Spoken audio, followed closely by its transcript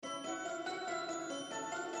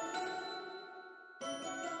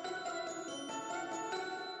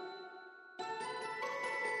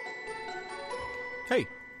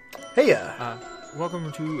Hey,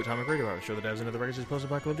 Welcome to Atomic Radio Hour, show that dives into the records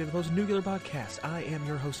post-apocalyptic, the post-nuclear podcast. I am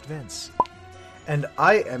your host, Vince. and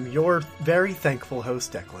I am your very thankful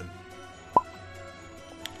host, Declan.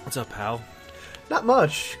 What's up, pal? Not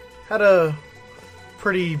much. Had a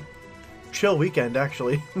pretty chill weekend,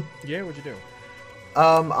 actually. Yeah, what'd you do?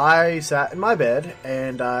 I sat in my bed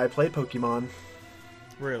and I played Pokemon.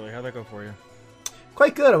 Really? How'd that go for you?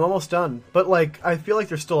 Quite good. I'm almost done, but I feel like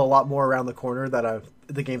there's still a lot more around the corner that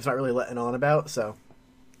the game's not really letting on about. So,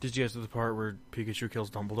 Did you get to the part where Pikachu kills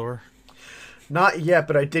Dumbledore? not yet,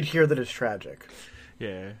 but I did hear that it's tragic.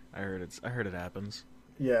 Yeah, I heard it happens.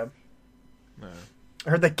 Yeah, Uh, I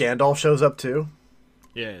heard that Gandalf shows up too.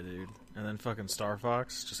 yeah, dude. And then fucking Star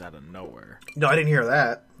Fox, just out of nowhere. No, I didn't hear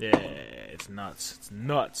that. Yeah, it's nuts. It's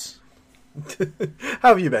nuts. How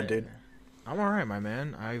have you been, dude? I'm alright, my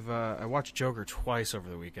man. I watched Joker twice over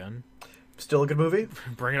the weekend. Still a good movie?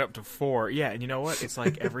 Bring it up to 4. Yeah, and you know what? It's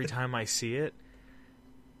like every time I see it,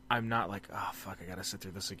 I'm not like, oh, fuck, I gotta sit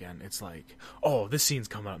through this again. It's like, oh, this scene's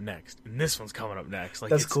coming up next, and this one's coming up next. Like,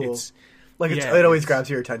 That's cool. Yeah, It always grabs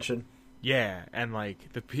your attention. Yeah, and like,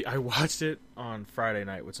 I watched it on Friday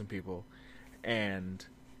night with some people, and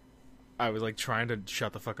I was like trying to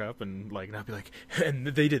shut the fuck up and like not be like, and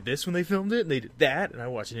they did this when they filmed it, and they did that, and I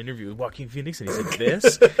watched an interview with Joaquin Phoenix, and he said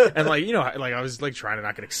this, and like, you know, like I was like trying to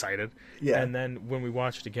not get excited. Yeah. And then when we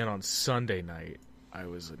watched it again on Sunday night, I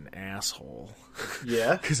was an asshole.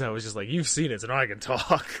 Yeah. Because I was just like, you've seen it, so now I can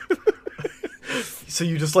talk. So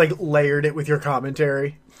you just layered it with your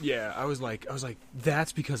commentary. Yeah, I was like,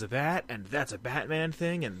 that's because of that, and that's a Batman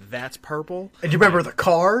thing, and that's purple. And you remember the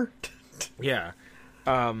car? Yeah.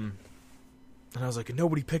 And I was like,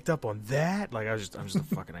 nobody picked up on that. Like, I'm just a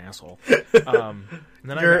fucking asshole. And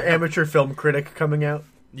then You're an amateur film critic coming out.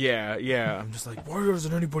 Yeah. I'm just like, why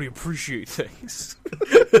doesn't anybody appreciate things?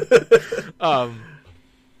 I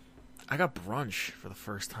got brunch for the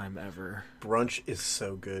first time ever. Brunch is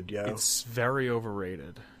so good, yo. It's very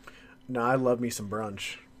overrated. No, I love me some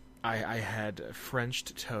brunch. I had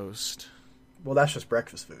Frenched toast. Well, that's just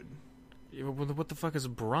breakfast food. Yeah, what the fuck is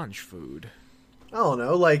brunch food? I don't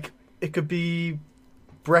know, it could be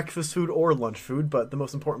breakfast food or lunch food, but the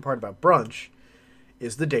most important part about brunch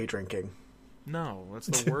is the day drinking. No, that's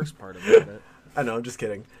the worst part about it. I know, I'm just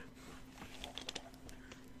kidding.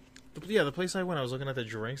 Yeah, the place I went, I was looking at the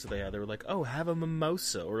drinks that they had. They were like, oh, have a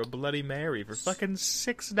mimosa or a Bloody Mary for fucking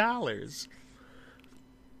 $6.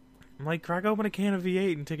 I'm like, crack open a can of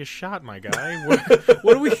V8 and take a shot, my guy.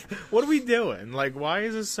 What are we doing? Like, why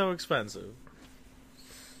is this so expensive?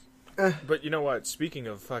 But you know what? Speaking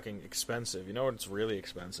of fucking expensive, you know what's really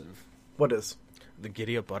expensive? What is? The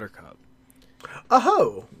Giddy Up Buttercup.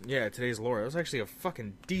 Oh! Yeah, today's lore. That was actually a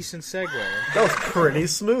fucking decent segue. That was pretty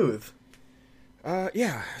smooth.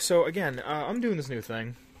 Yeah. So again, I'm doing this new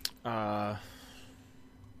thing. If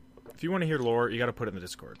you want to hear lore, you got to put it in the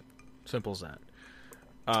Discord. Simple as that.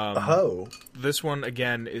 This one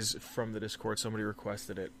again is from the Discord. Somebody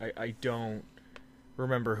requested it. I don't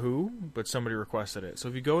remember who, but somebody requested it. So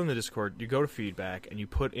if you go in the Discord, you go to feedback and you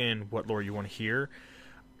put in what lore you want to hear.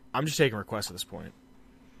 I'm just taking requests at this point.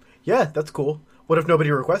 Yeah, that's cool. What if nobody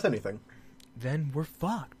requests anything? Then we're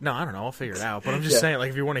fucked. No, I don't know. I'll figure it out. But I'm just saying,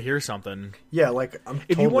 if you want to hear something... Yeah, I'm totally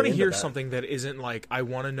if you want to into hear that. something that isn't I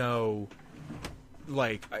want to know...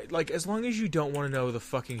 Like, as long as you don't want to know the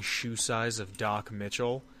fucking shoe size of Doc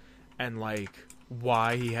Mitchell and,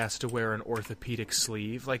 why he has to wear an orthopedic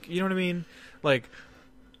sleeve. You know what I mean?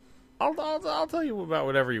 I'll tell you about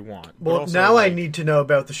whatever you want. Well, also, now I need to know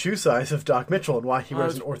about the shoe size of Doc Mitchell and why he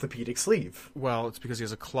wears an orthopedic sleeve. Well, it's because he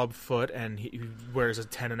has a club foot and he wears a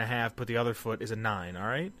 10.5, but the other foot is a 9, all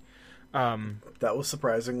right? That was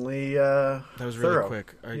surprisingly that was really thorough.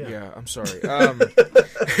 quick. Yeah. Yeah, I'm sorry.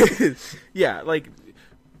 Yeah,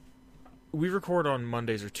 we record on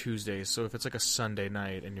Mondays or Tuesdays, so if it's a Sunday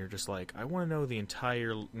night and you're just like, I want to know the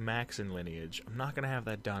entire Maxon lineage, I'm not going to have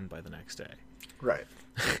that done by the next day. Right.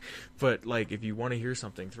 But, if you want to hear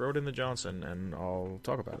something, throw it in the Johnson, and I'll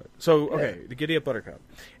talk about it. So, okay, the Giddy Up Buttercup.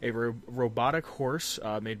 A robotic horse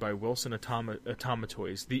made by Wilson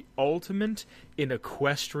Automatoys. The ultimate in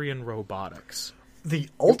equestrian robotics. The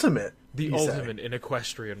ultimate? The ultimate in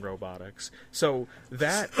equestrian robotics. So,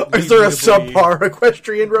 that... Is there a subpar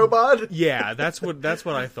equestrian robot? Yeah, that's what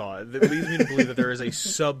I thought. That leads me to believe that there is a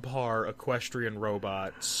subpar equestrian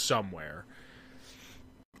robot somewhere.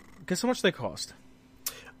 Guess how much they cost?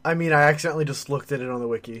 I mean, I accidentally just looked at it on the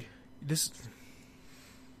wiki. They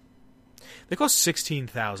cost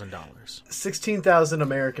 $16,000. 16,000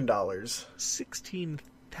 American dollars.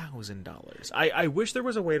 $16,000. I wish there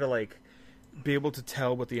was a way to be able to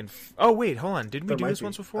tell what the oh wait, hold on, didn't we There do might this be.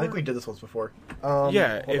 once before? I think we did this once before.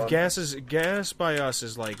 Yeah, hold if on. gas by us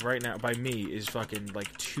is like right now by me is fucking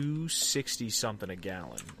like 260 something a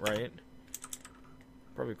gallon, right?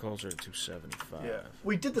 Probably closer to 275. Yeah,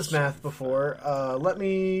 we did this math before. Let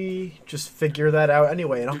me just figure that out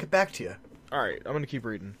anyway, and I'll get back to you. All right, I'm gonna keep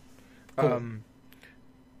reading. Cool.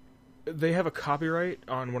 They have a copyright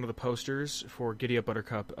on one of the posters for Giddy Up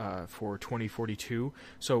Buttercup for 2042,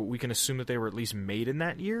 so we can assume that they were at least made in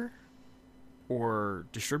that year, or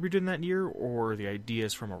distributed in that year, or the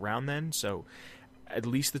ideas from around then. So, at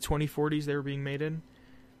least the 2040s they were being made in.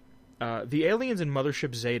 The aliens in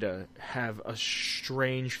Mothership Zeta have a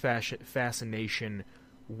strange fascination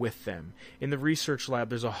with them. In the research lab,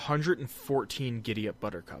 there's 114 Giddy Up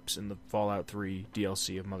Buttercups in the Fallout 3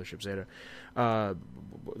 DLC of Mothership Zeta.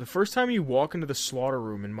 The first time you walk into the slaughter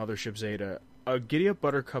room in Mothership Zeta, a Giddy Up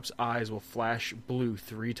Buttercup's eyes will flash blue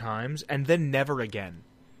 3 times, and then never again.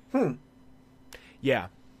 Yeah.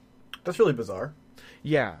 That's really bizarre.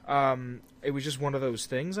 Yeah, it was just one of those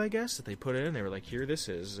things, I guess, that they put in. They were like, here this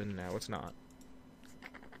is, and now it's not.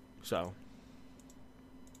 So.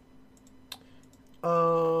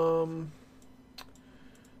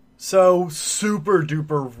 So super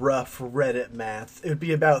duper rough Reddit math. It would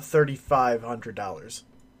be about $3,500.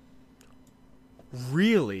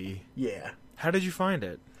 Really? Yeah. How did you find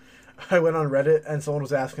it? I went on Reddit and someone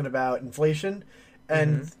was asking about inflation.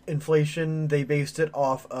 And inflation, they based it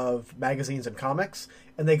off of magazines and comics.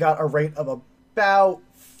 And they got a rate of about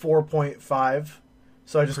 4.5.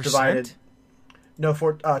 So I just divided... No,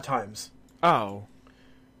 4 times. Oh.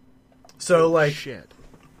 So, like... Shit.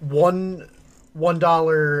 $1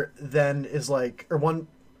 then is like... Or $1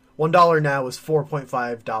 now is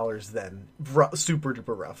 $4.5 then. Super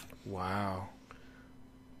duper rough. Wow.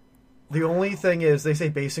 The only thing is, they say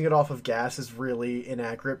basing it off of gas is really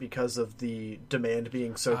inaccurate because of the demand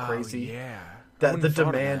being so crazy. Yeah. That the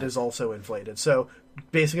demand is also inflated. So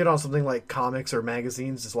basing it on something like comics or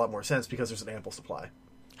magazines is a lot more sense because there's an ample supply.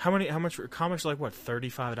 How much comics are like what,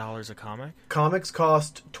 $35 a comic? Comics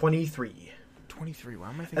cost $23. 23. Why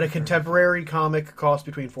am I thinking? And a contemporary comic costs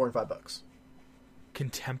between $4 and $5.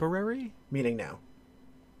 Contemporary? Meaning now.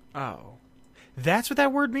 Oh. That's what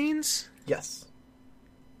that word means? Yes.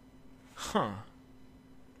 Huh.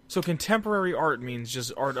 So contemporary art means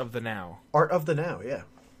just art of the now. Art of the now, yeah.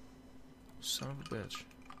 Son of a bitch.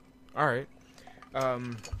 Alright.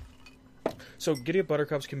 So Giddy Up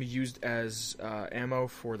Buttercups can be used as ammo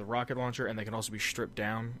for the rocket launcher, and they can also be stripped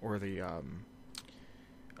down, or the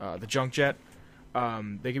junk jet.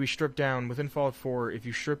 They can be stripped down within Fallout 4. If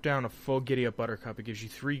you strip down a full Giddy Up Buttercup, it gives you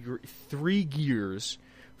three gears,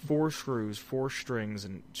 4 screws, 4 springs.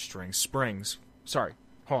 Sorry,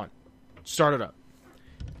 hold on. Start it up.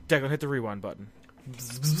 Declan, hit the rewind button.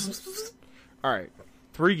 Alright.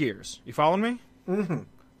 3 gears. You following me? Mm-hmm.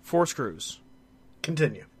 4 screws.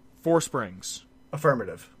 Continue. 4 springs.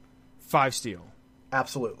 Affirmative. 5 steel.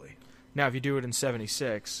 Absolutely. Now, if you do it in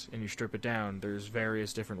 76 and you strip it down, there's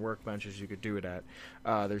various different workbenches you could do it at.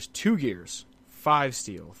 There's 2 gears, 5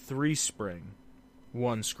 steel, 3 spring,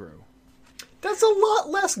 1 screw. That's a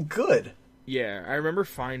lot less good. Yeah, I remember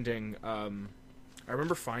finding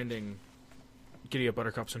Giddy Up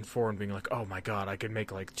Buttercups in 4 and being like, oh my god, I could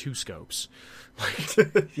make like 2 scopes.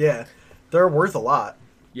 Yeah, they're worth a lot.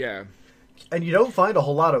 Yeah. And you don't find a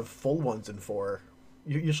whole lot of full ones in 4.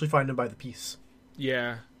 You usually find them by the piece.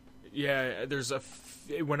 Yeah. Yeah, there's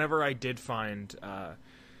whenever I did find a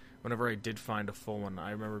full one,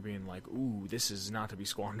 I remember being like, ooh, this is not to be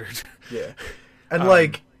squandered. Yeah. And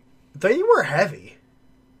they were heavy.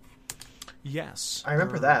 Yes. I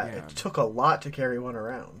remember that. Yeah. It took a lot to carry one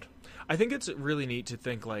around. I think it's really neat to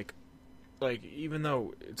think like even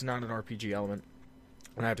though it's not an RPG element,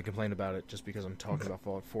 and I have to complain about it just because I'm talking about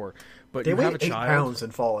Fallout 4, but They you weigh have a 8 child. pounds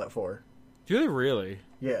in Fallout 4. Do they really?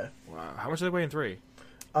 Yeah. Wow. How much do they weigh in 3?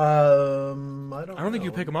 I don't think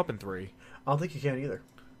you pick them up in 3. I don't think you can either.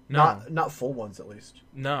 No. Not full ones, at least.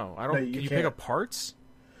 No, I don't. No, you can you can't. pick up parts?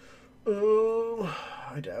 Oh,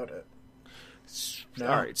 I doubt it. No.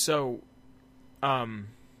 All right, so,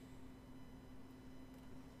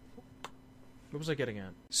 what was I getting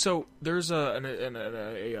at? So there's an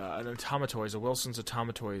Automatoys, a Wilson's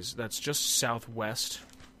Automatoys that's just southwest.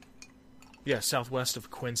 Yeah, southwest of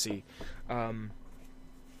Quincy.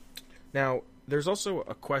 Now there's also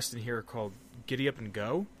a quest in here called Giddy Up and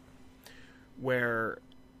Go, where,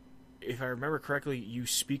 if I remember correctly, you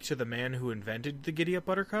speak to the man who invented the Giddy Up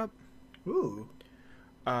Buttercup. Ooh.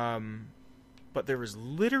 But there is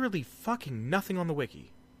literally fucking nothing on the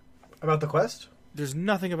wiki. About the quest? There's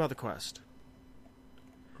nothing about the quest.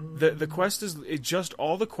 The quest is just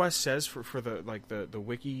all the quest says for the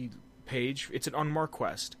wiki page. It's an unmarked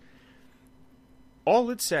quest. All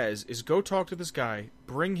it says is go talk to this guy,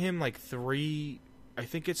 bring him like 3. I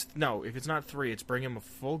think if it's not 3, it's bring him a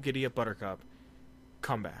full Giddy Up Buttercup.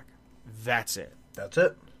 Come back. That's it. That's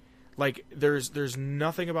it. Like there's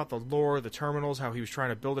nothing about the lore, the terminals, how he was trying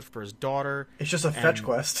to build it for his daughter. It's just a fetch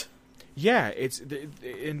quest. Yeah,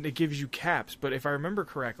 and it gives you caps. But if I remember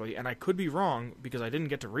correctly, and I could be wrong because I didn't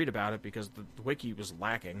get to read about it because the wiki was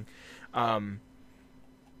lacking,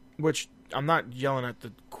 which I'm not yelling at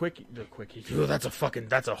the quickie. Ugh,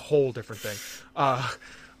 that's a whole different thing.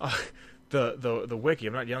 The wiki.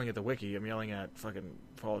 I'm not yelling at the wiki. I'm yelling at fucking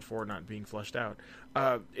Fallout 4 not being fleshed out.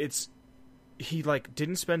 He like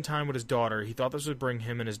didn't spend time with his daughter. He thought this would bring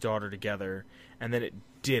him and his daughter together, and then it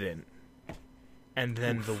didn't. And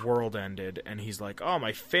then the world ended, and he's like, "Oh,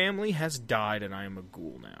 my family has died, and I am a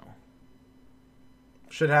ghoul now."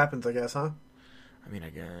 Shit happens, I guess, huh? I mean, I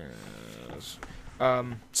guess.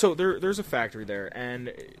 So there's a factory there,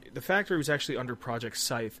 and the factory was actually under Project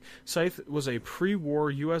Scythe. Scythe was a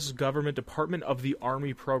pre-war U.S. government Department of the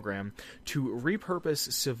Army program to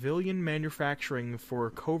repurpose civilian manufacturing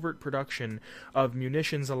for covert production of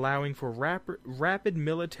munitions, allowing for rapid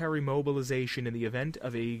military mobilization in the event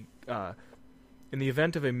of a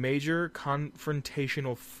major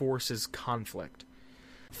confrontational forces conflict.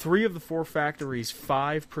 3 of the 4 factories'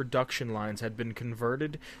 5 production lines had been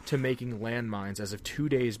converted to making landmines as of 2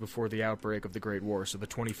 days before the outbreak of the Great War, so the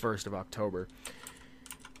 21st of October.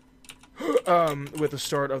 With the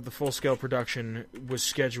start of the full-scale production was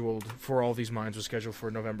scheduled for all these mines was scheduled for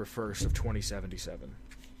November 1st of 2077.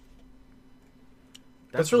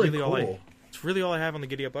 That's really cool. It's really all I have on the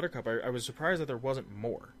Giddy Up Buttercup. I was surprised that there wasn't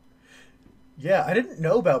more. Yeah, I didn't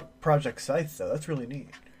know about Project Scythe, though. That's really neat.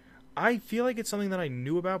 I feel like it's something that I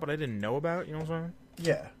knew about, but I didn't know about. You know what I'm saying?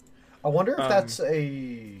 Yeah. I wonder if that's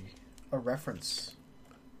a reference.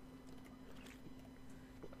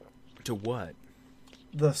 To what?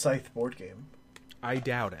 The Scythe board game. I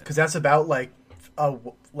doubt it. Because that's about, a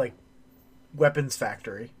weapons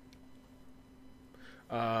factory.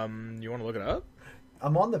 You want to look it up?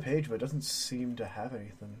 I'm on the page, but it doesn't seem to have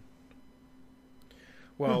anything.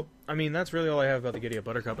 Well, I mean, that's really all I have about the Giddy Up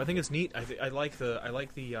Buttercup. I think it's neat. I like the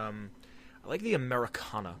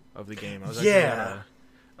Americana of the game. I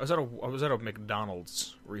was at a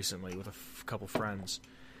McDonald's recently with a couple friends,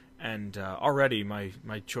 and already my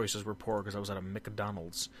choices were poor because I was at a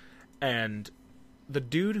McDonald's, and the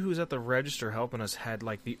dude who was at the register helping us had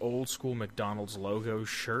like the old school McDonald's logo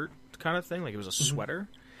shirt kind of thing, like it was a sweater.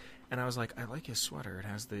 And I was like, I like his sweater. It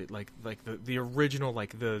has the the original,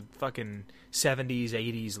 like the fucking 70s,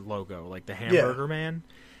 80s logo, like the Hamburger Man.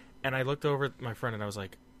 And I looked over at my friend and I was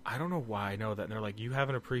like, I don't know why I know that. And they're like, you have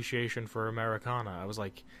an appreciation for Americana. I was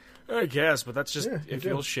like, I guess, but that's just, it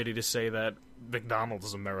feels shitty to say that McDonald's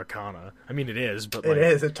is Americana. I mean, it is, but it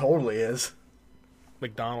is. It totally is.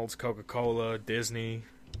 McDonald's, Coca-Cola, Disney.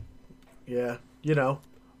 Yeah. You know,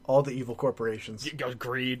 all the evil corporations.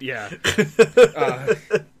 Greed, yeah.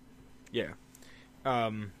 Yeah.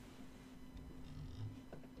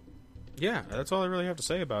 Yeah, that's all I really have to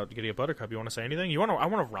say about Giddy Up Buttercup. You want to say anything? I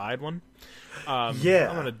want to ride one. Yeah.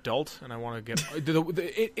 I'm an adult, and I want to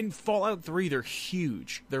get... in Fallout 3, they're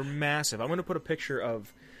huge. They're massive. I'm going to put a picture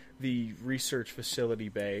of the research facility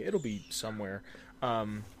bay. It'll be somewhere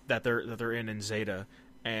that they're in Zeta.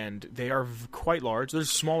 And they are quite large.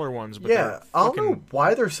 There's smaller ones, but yeah, I don't know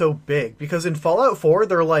why they're so big. Because in Fallout 4,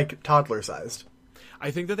 they're like toddler-sized. I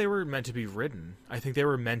think that they were meant to be ridden. I think they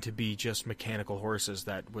were meant to be just mechanical horses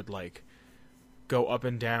that would like go up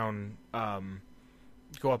and down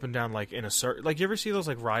like in a circle. Like, you ever see those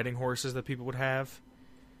like riding horses that people would have?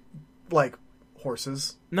 Like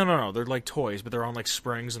horses? No. They're like toys, but they're on like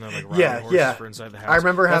springs and they're like riding horses for inside the house. I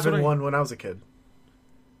remember having one when I was a kid.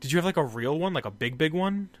 Did you have like a real one, like a big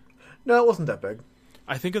one? No, it wasn't that big.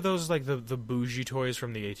 I think of those as like the bougie toys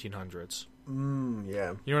from the 1800s.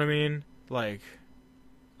 Yeah. You know what I mean? Like,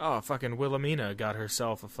 oh, fucking Wilhelmina got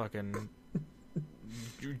herself a fucking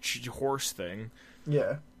horse thing.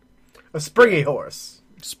 Yeah. A springy horse.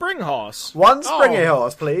 Spring horse. One springy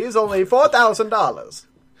horse, please. Only $4,000.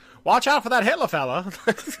 Watch out for that Hitler fella.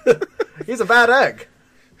 He's a bad egg.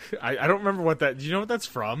 I don't remember what that... Do you know what that's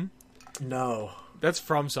from? No. That's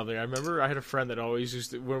from something. I remember I had a friend that always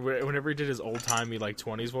used to... Whenever he did his old-timey, like,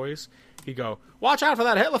 20s voice, he'd go, watch out for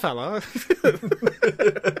that Hitler fella.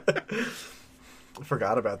 I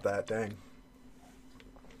forgot about that. Dang.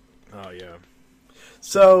 Oh, yeah.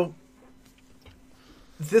 So,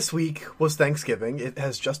 this week was Thanksgiving. It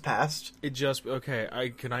has just passed.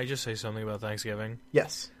 Okay, can I just say something about Thanksgiving?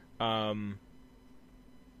 Yes.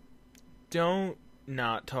 don't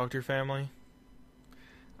not talk to your family.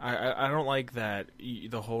 I don't like that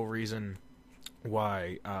the whole reason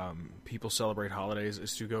why people celebrate holidays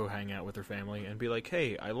is to go hang out with their family and be like,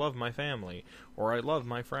 hey, I love my family, or I love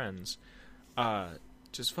my friends.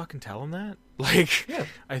 Just fucking tell them that. Like, Yeah.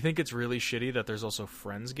 I think it's really shitty that there's also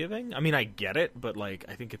Friendsgiving. I mean, I get it, but, like,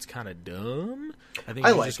 I think it's kind of dumb. I think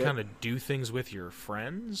you like just it. kind of do things with your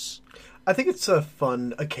friends. I think it's a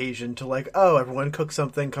fun occasion to, like, oh, everyone cook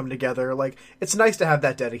something, come together. Like, it's nice to have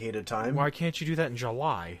that dedicated time. Why can't you do that in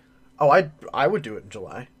July? Oh, I would do it in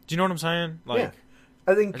July. Do you know what I'm saying? Like, Yeah.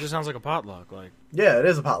 I think, it just sounds like a potluck. Like, yeah, it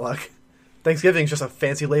is a potluck. Thanksgiving's just a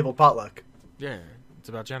fancy labeled potluck. yeah, it's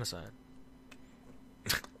about genocide.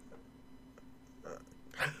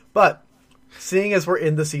 But, seeing as we're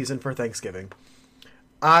in the season for Thanksgiving,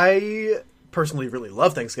 I personally really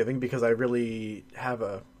love Thanksgiving because I have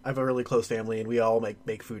a really close family and we all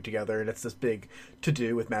make food together and it's this big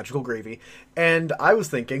to-do with magical gravy. And I was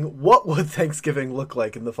thinking, what would Thanksgiving look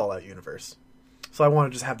like in the Fallout universe? So I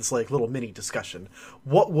want to just have this like little mini discussion.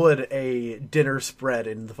 What would a dinner spread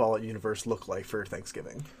in the Fallout universe look like for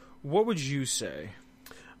Thanksgiving? What would you say?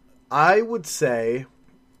 I would say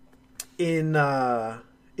in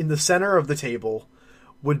the center of the table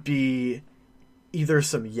would be either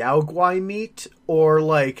some Yao Guai meat or,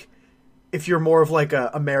 like, if you're more of like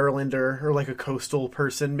a Marylander or like a coastal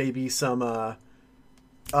person, maybe some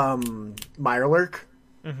Mirelurk.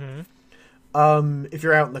 Mm-hmm. If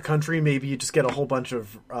you're out in the country, maybe you just get a whole bunch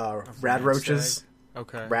of rad roaches. Stag.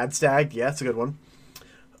 Okay. Rad stag, yeah, it's a good one.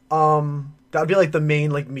 That would be like the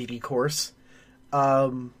main like meaty course.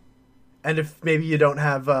 And if maybe you don't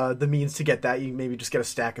have the means to get that, you maybe just get a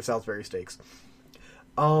stack of Salisbury steaks.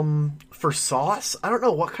 For sauce, I don't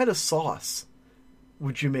know, what kind of sauce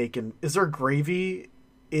would you make? Is there gravy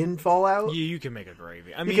in Fallout? Yeah, you can make a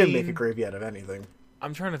gravy. I You mean, can make a gravy out of anything.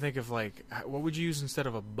 I'm trying to think of, like, what would you use instead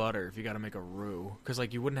of a butter if you got to make a roux? Because,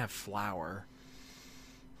 like, you wouldn't have flour.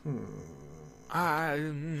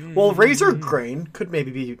 Well, razor grain could maybe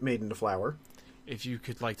be made into flour. If you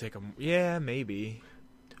could, like, take a... Yeah, maybe.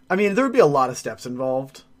 I mean, there would be a lot of steps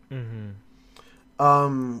involved.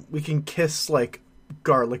 Mm-hmm. We can kiss, like,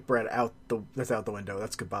 garlic bread that's out the window.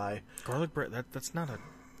 That's goodbye. Garlic bread, that's not a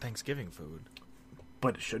Thanksgiving food.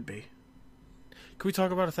 But it should be. Can we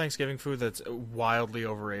talk about a Thanksgiving food that's wildly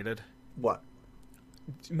overrated? What?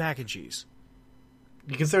 Mac and cheese.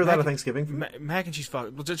 You consider that a Thanksgiving food? Mac and cheese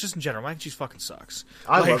well, just in general, mac and cheese fucking sucks.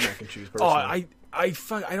 I love mac and cheese, personally.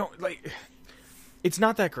 I don't, like... It's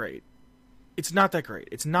not that great. It's not that great.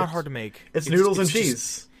 It's not hard to make. It's noodles and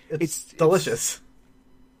cheese. It's delicious.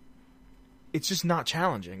 It's just not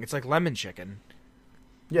challenging. It's like lemon chicken.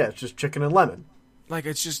 Yeah, it's just chicken and lemon. Like,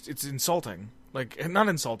 it's insulting. Like, not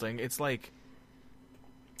insulting. It's like...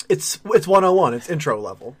 It's 101. It's intro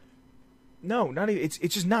level. No, not even... It's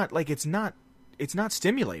just not, like, it's not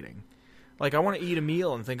stimulating. Like, I want to eat a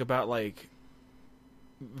meal and think about, like,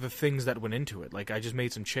 the things that went into it. Like, I just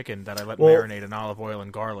made some chicken that I let marinate in olive oil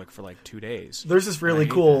and garlic for, like, 2 days. There's this really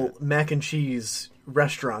cool mac and cheese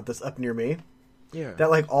restaurant that's up near me. Yeah. That,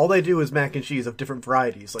 like, all they do is mac and cheese of different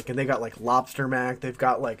varieties. Like, and they got, like, lobster mac. They've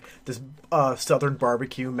got, like, this southern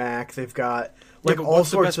barbecue mac. They've got, like, all what's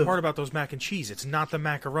sorts the best of... part about those mac and cheese? It's not the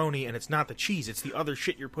macaroni and it's not the cheese. It's the other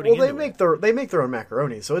shit you're putting into it. They make their own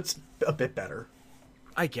macaroni, so it's a bit better.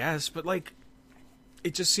 I guess, but, like...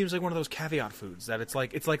 It just seems like one of those caveat foods that it's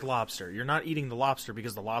like lobster. You're not eating the lobster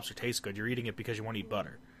because the lobster tastes good. You're eating it because you want to eat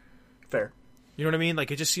butter. Fair. You know what I mean? Like,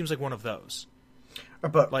 it just seems like one of those.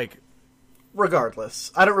 But like,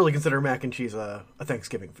 regardless, I don't really consider mac and cheese a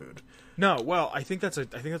Thanksgiving food. No, well, I think that's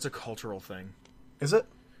a cultural thing. Is it?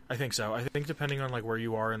 I think so. I think depending on like where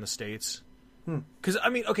you are in the States. Because I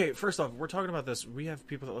mean, okay, first off, we're talking about this. We have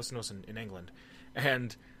people that listen to us in England,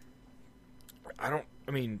 and I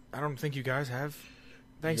don't think you guys have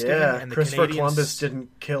Thanksgiving. Yeah, and the Christopher Canadians... Columbus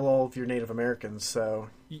didn't kill all of your Native Americans, so...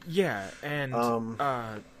 Yeah, and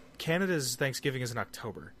Canada's Thanksgiving is in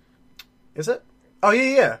October. Is it? Oh,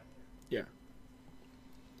 yeah. Yeah.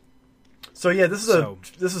 So, yeah, this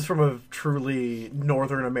is from a truly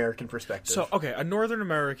Northern American perspective. So, okay, a Northern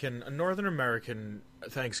American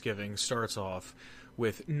Thanksgiving starts off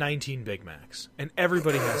with 19 Big Macs, and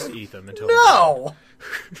everybody has to eat them until... No!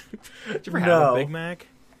 Did you ever have a Big Mac?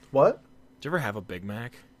 What? Did you ever have a Big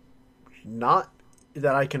Mac? Not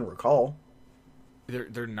that I can recall.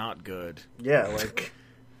 They're not good. Yeah, like...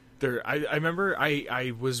 I remember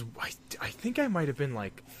I think I might have been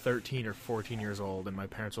like 13 or 14 years old, and my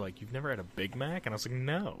parents were like, "You've never had a Big Mac?" And I was like,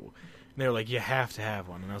 "No." And they were like, "You have to have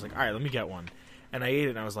one." And I was like, "All right, let me get one." And I ate it,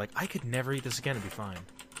 and I was like, I could never eat this again and be fine.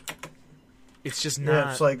 It's just not...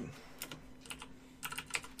 Yeah, it's like...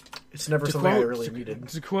 It's never something I really needed.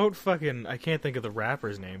 To quote fucking, I can't think of the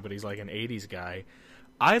rapper's name, but he's like an 80s guy.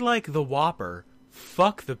 I like the Whopper.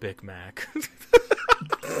 Fuck the Big Mac.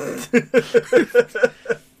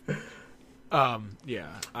 Yeah.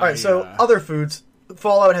 Alright, so other foods.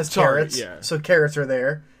 Fallout has carrots. Yeah. So carrots are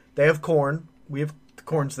there. They have corn. We have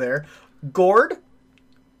corns there. Gourd.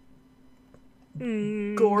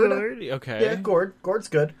 Gourd. Okay. Yeah, gourd. Gourd's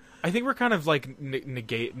good. I think we're kind of like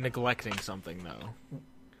neglecting something, though.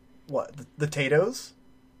 What? The potatoes?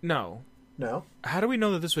 No. No. How do we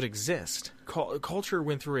know that this would exist? Culture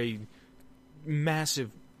went through a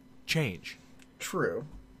massive change. True.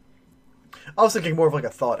 I was thinking more of like a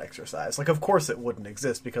thought exercise. Like, of course it wouldn't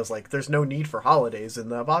exist because, like, there's no need for holidays in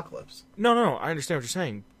the apocalypse. No, I understand what you're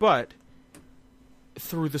saying, but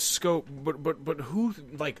through the scope, but who,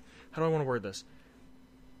 like, how do I want to word this?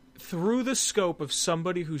 Through the scope of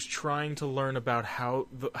somebody who's trying to learn about how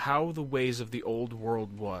the ways of the old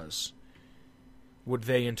world was, would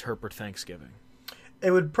they interpret Thanksgiving?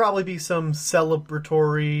 It would probably be some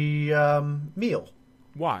celebratory meal.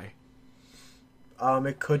 Why?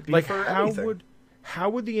 It could be like for how anything. would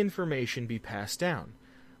the information be passed down?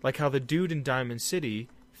 Like how the dude in Diamond City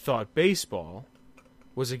thought baseball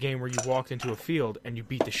was a game where you walked into a field and you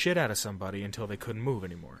beat the shit out of somebody until they couldn't move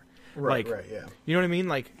anymore. Right, like, right, yeah. You know what I mean?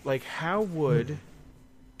 Like how would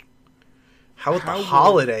the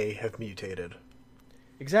holiday have mutated?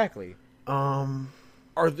 Exactly. Do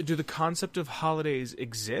the concept of holidays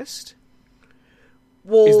exist?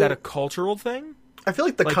 Well, is that a cultural thing? I feel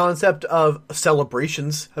like the concept of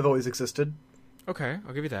celebrations have always existed. Okay,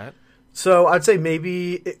 I'll give you that. So I'd say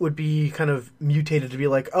maybe it would be kind of mutated to be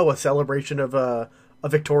like, a celebration of a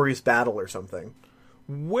victorious battle or something.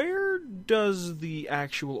 Where does the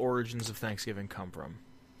actual origins of Thanksgiving come from?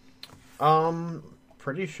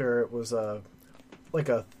 Pretty sure it was like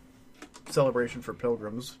a celebration for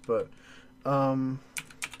pilgrims, but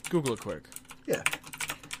Google it quick. Yeah.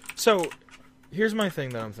 So, here's my thing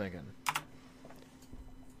that I'm thinking.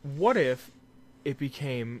 What if it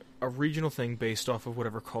became a regional thing based off of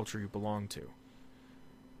whatever culture you belong to?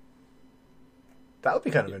 That would be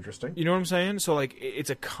kind of interesting. You know what I'm saying? So, like, it's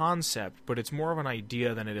a concept, but it's more of an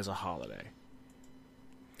idea than it is a holiday.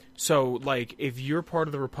 So, like, if you're part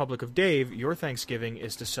of the Republic of Dave, your Thanksgiving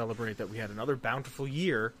is to celebrate that we had another bountiful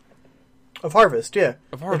year of harvest. Yeah,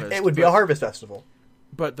 of harvest. It would be a harvest festival.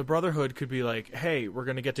 But the Brotherhood could be like, "Hey, we're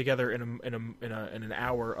going to get together in an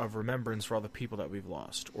hour of remembrance for all the people that we've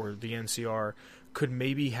lost." Or the NCR could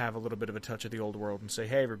maybe have a little bit of a touch of the old world and say,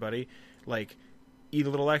 "Hey, everybody, like, eat a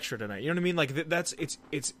little extra tonight." You know what I mean? Like that's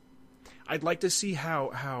it's. I'd like to see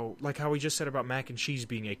how we just said about mac and cheese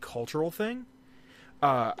being a cultural thing.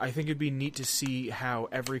 I think it'd be neat to see how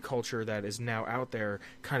every culture that is now out there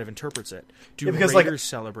kind of interprets it. Do Raiders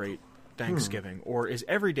celebrate Thanksgiving, or is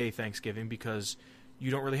everyday Thanksgiving because you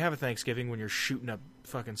don't really have a Thanksgiving when you're shooting up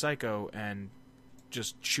fucking Psycho and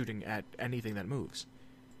just shooting at anything that moves?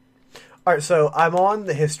 All right, so I'm on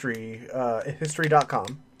the history.com.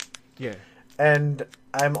 Yeah. And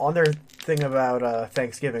I'm on their thing about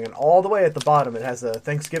Thanksgiving, and all the way at the bottom it has a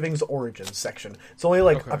Thanksgiving's origins section. It's only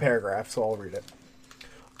like a paragraph, so I'll read it.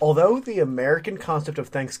 Although the American concept of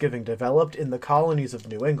Thanksgiving developed in the colonies of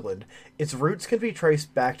New England, its roots can be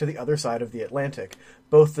traced back to the other side of the Atlantic.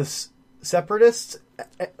 Both the Separatists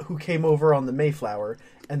who came over on the Mayflower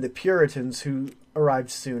and the Puritans who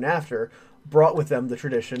arrived soon after brought with them the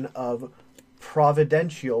tradition of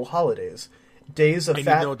providential holidays. Days of I need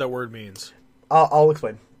to know what that word means. I'll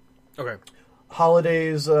explain. Okay.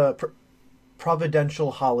 Holidays,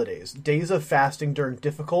 providential holidays. Days of fasting during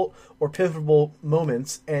difficult or pivotal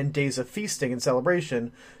moments, and days of feasting and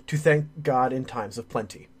celebration to thank God in times of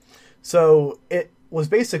plenty. So it was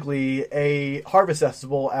basically a harvest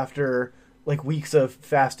festival after like weeks of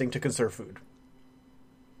fasting to conserve food.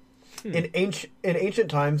 In ancient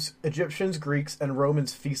times, Egyptians, Greeks, and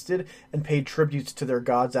Romans feasted and paid tributes to their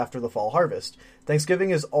gods after the fall harvest.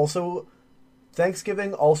 Thanksgiving also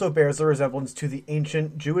bears a resemblance to the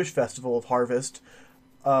ancient Jewish festival of harvest,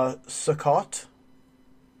 Sukkot.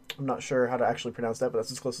 I'm not sure how to actually pronounce that, but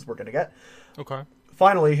that's as close as we're going to get. Okay.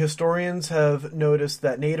 Finally, historians have noticed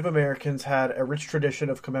that Native Americans had a rich tradition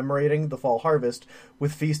of commemorating the fall harvest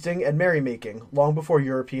with feasting and merrymaking long before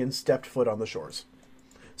Europeans stepped foot on the shores.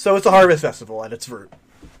 So it's a harvest festival at its root.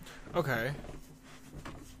 Okay.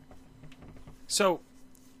 So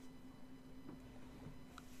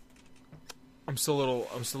I'm still a little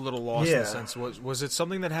lost in the sense. Was it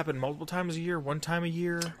something that happened multiple times a year, one time a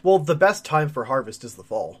year? Well, the best time for harvest is the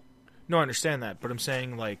fall. No, I understand that, but I'm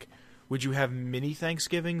saying, like, would you have mini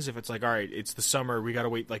Thanksgivings if it's like, all right, it's the summer, we got to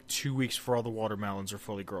wait like 2 weeks before all the watermelons are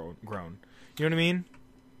fully grown? You know what I mean?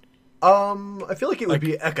 I feel like it would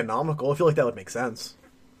be economical. I feel like that would make sense.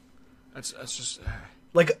 That's just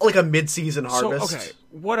Like a mid-season harvest. So, okay,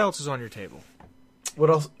 what else is on your table? What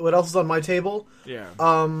else is on my table? Yeah.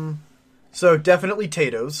 So definitely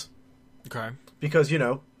potatoes. Okay. Because,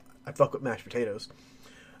 I fuck with mashed potatoes.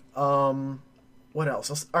 What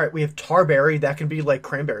else? All right, we have tarberry. That can be like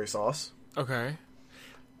cranberry sauce. Okay.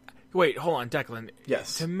 Wait, hold on, Declan.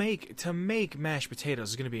 Yes. To make mashed potatoes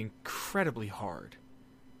is going to be incredibly hard.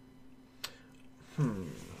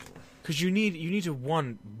 Because you need to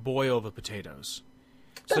boil the potatoes.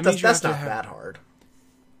 So that's not that hard.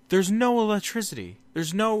 There's no electricity.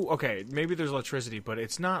 Okay, maybe there's electricity, but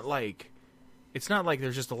it's not like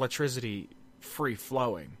there's just electricity free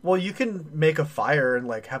flowing. Well, you can make a fire and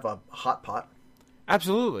like have a hot pot.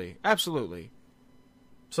 Absolutely.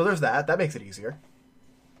 So there's that. That makes it easier.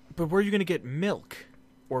 But where are you going to get milk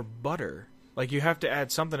or butter? Like, you have to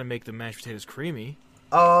add something to make the mashed potatoes creamy.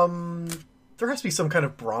 There has to be some kind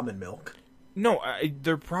of Brahmin milk. No,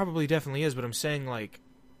 there probably definitely is, but I'm saying, like,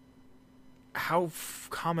 how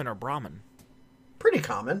common are Brahmin? Pretty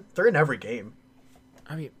common. They're in every game.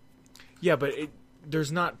 I mean, yeah, but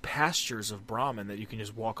there's not pastures of Brahmin that you can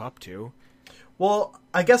just walk up to. Well,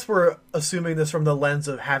 I guess we're assuming this from the lens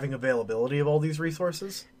of having availability of all these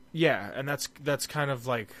resources. Yeah, and that's kind of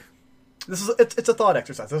like... It's a thought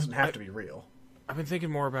exercise. It doesn't have to be real. I've been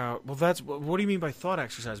thinking more about... Well, what do you mean by thought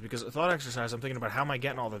exercise? Because a thought exercise, I'm thinking about how am I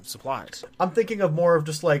getting all the supplies? I'm thinking of more of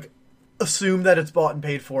just, like, assume that it's bought and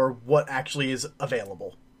paid for, what actually is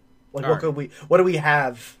available. Like, what do we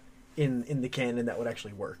have in the canon that would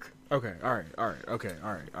actually work? Okay, alright, okay.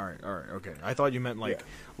 I thought you meant, like,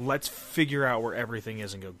 let's figure out where everything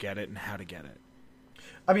is and go get it and how to get it.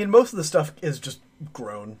 I mean, most of the stuff is just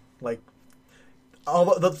grown. Like,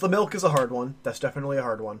 although the milk is a hard one. That's definitely a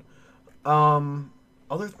hard one.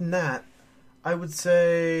 Other than that, I would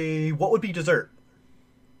say, what would be dessert?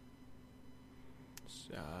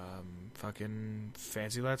 Fucking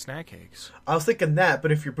fancy lad snack cakes. I was thinking that,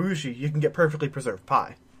 but if you're bougie, you can get perfectly preserved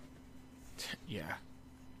pie. Yeah.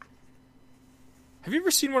 Have you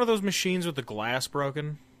ever seen one of those machines with the glass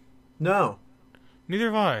broken? No.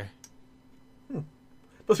 Neither have I.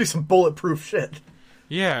 Must be some bulletproof shit.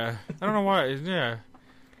 Yeah. I don't know why. Yeah.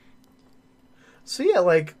 So yeah,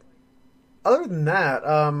 like, other than that,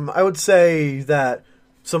 I would say that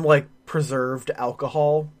some, like, preserved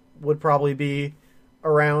alcohol would probably be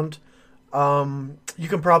around. You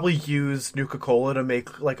can probably use Nuka-Cola to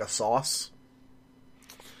make, like, a sauce.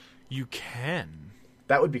 You can.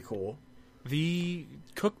 That would be cool. The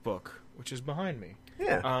cookbook, which is behind me,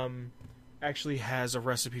 actually has a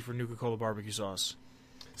recipe for Nuka-Cola barbecue sauce.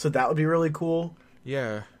 So that would be really cool.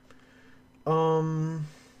 Yeah. What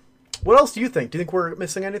else do you think? Do you think we're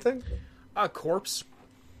missing anything? A corpse.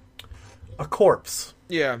 A corpse.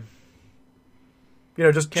 Yeah.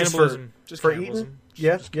 Just cannibalism. Just for eating.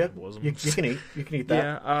 Yeah. Cannibalism. You can eat. You can eat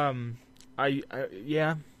that. Yeah.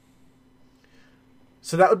 Yeah.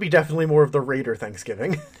 So that would be definitely more of the Raider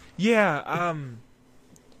Thanksgiving. Yeah.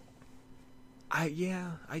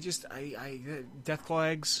 Deathclaw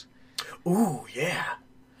eggs. Ooh, yeah.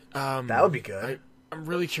 That would be good. I'm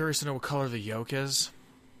really curious to know what color the yolk is.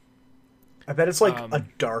 I bet it's like a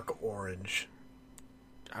dark orange.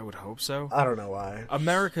 I would hope so. I don't know why.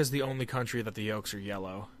 America's the only country that the yolks are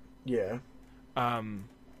yellow. Yeah. I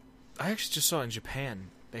actually just saw in Japan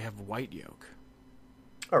they have white yolk.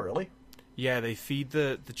 Oh, really? Yeah, they feed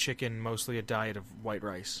the chicken mostly a diet of white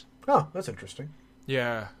rice. Oh, that's interesting.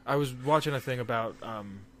 Yeah, I was watching a thing about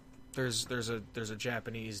there's a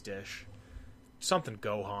Japanese dish, something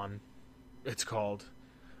Gohan, it's called.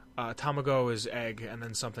 Tamago is egg, and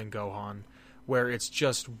then something Gohan, where it's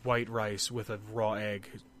just white rice with a raw egg,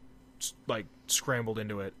 like scrambled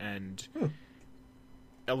into it, and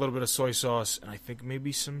a little bit of soy sauce, and I think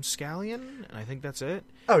maybe some scallion, and I think that's it.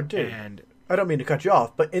 Oh, dude. And I don't mean to cut you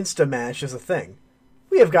off, but Instamash is a thing.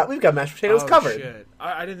 We've got mashed potatoes covered. Shit.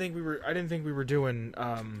 I didn't think we were doing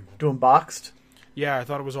doing boxed. Yeah, I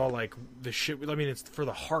thought it was all like the shit. I mean, it's for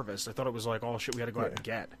the harvest. I thought it was like all shit we had to go out and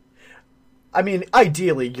get. I mean,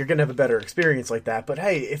 ideally, you're gonna have a better experience like that. But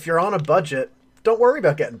hey, if you're on a budget, don't worry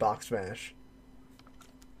about getting boxed mash.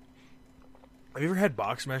 Have you ever had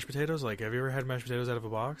boxed mashed potatoes? Like, have you ever had mashed potatoes out of a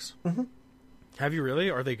box? Mm-hmm. Have you really?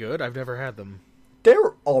 Are they good? I've never had them.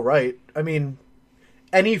 They're all right. I mean,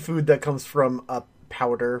 any food that comes from a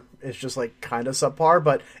powder is just like kind of subpar,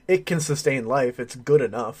 but it can sustain life. It's good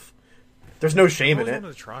enough. There's no shame in it. I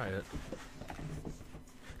wanted to try it.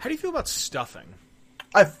 How do you feel about stuffing?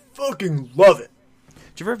 I fucking love it.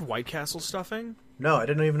 Did you ever have White Castle stuffing? No, I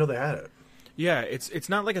didn't even know they had it. Yeah, it's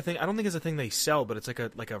not like a thing. I don't think it's a thing they sell, but it's like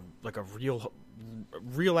a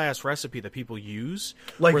real ass recipe that people use.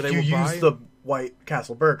 Like where they you will use buy, the White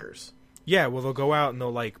Castle burgers. Yeah, well, they'll go out and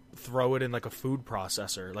they'll like throw it in like a food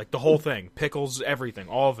processor, like the whole thing, pickles, everything,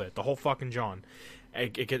 all of it, the whole fucking John.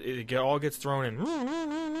 It all gets thrown in,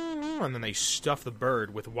 and then they stuff the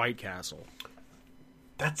bird with White Castle.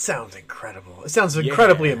 That sounds incredible. It sounds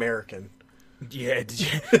incredibly American. Yeah,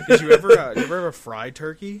 did you ever fry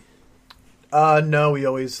turkey? No, we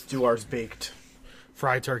always do ours baked.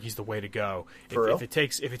 Fried turkey's the way to go. If it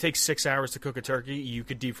takes 6 hours to cook a turkey, you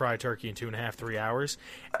could deep fry a turkey in 2.5, 3 hours,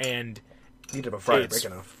 and need to have a fryer big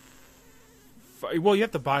enough. Well, you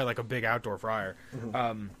have to buy like a big outdoor fryer.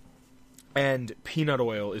 Mm-hmm. And peanut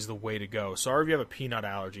oil is the way to go. Sorry if you have a peanut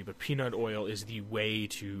allergy, but peanut oil is the way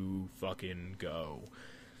to fucking go.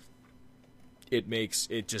 It makes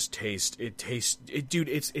it just taste. It tastes. Dude.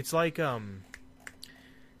 It's like like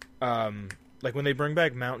when they bring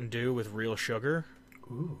back Mountain Dew with real sugar.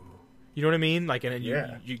 Ooh. You know what I mean? Like, and then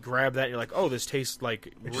you grab that and you're like, oh, this tastes like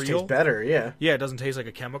it real. Just tastes better, yeah. Yeah, it doesn't taste like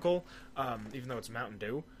a chemical, even though it's Mountain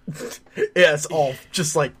Dew. Yeah, it's all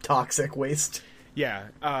just like toxic waste. Yeah,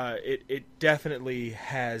 it definitely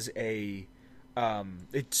has a.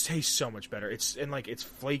 It tastes so much better. It's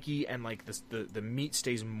flaky and like the meat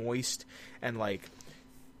stays moist and like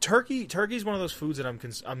turkey. Turkey is one of those foods that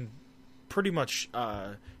I'm pretty much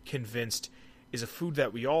convinced is a food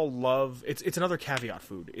that we all love. It's another caveat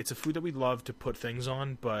food. It's a food that we love to put things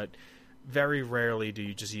on, but very rarely do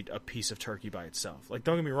you just eat a piece of turkey by itself. Like,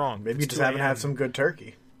 don't get me wrong. Maybe you just haven't had some good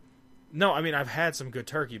turkey. No, I mean, I've had some good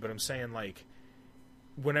turkey, but I'm saying, like,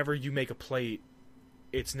 whenever you make a plate,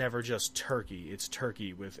 it's never just turkey. It's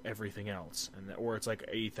turkey with everything else. Or it's like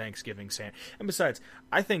a Thanksgiving sandwich. And besides,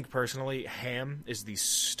 I think, personally, ham is the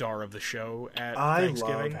star of the show at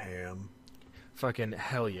Thanksgiving. I love ham. Fucking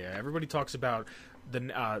hell yeah. Everybody talks about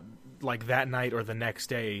the like that night or the next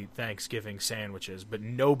day Thanksgiving sandwiches, but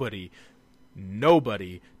nobody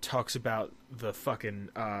talks about the fucking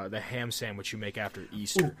the ham sandwich you make after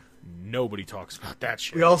Easter. Ooh. Nobody talks about that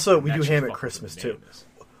shit. We do ham at Christmas too.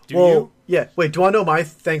 Do you? Yeah. Wait, do you want to know my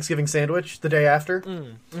Thanksgiving sandwich the day after?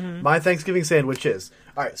 Mm-hmm. My Thanksgiving sandwich is,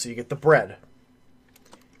 alright, so you get the bread.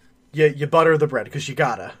 You butter the bread, because you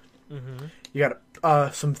gotta. Mm-hmm. You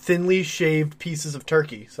got some thinly shaved pieces of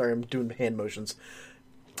turkey. Sorry, I'm doing hand motions.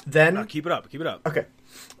 Then keep it up. Okay.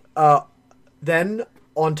 Then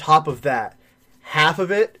on top of that, half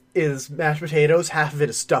of it is mashed potatoes, half of it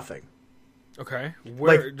is stuffing. Okay.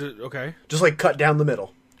 Okay. Just like cut down the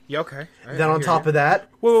middle. Yeah. Okay. Right, then on top of that,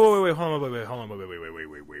 wait, hold on, wait.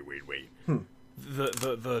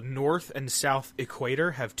 The north and south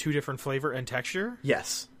equator have two different flavor and texture.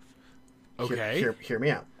 Yes. Okay. Hear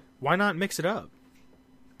me out. Why not mix it up?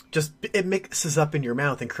 Just it mixes up in your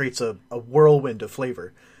mouth and creates a whirlwind of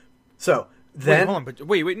flavor. So then, hold on, but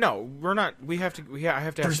wait, no, we're not. I have to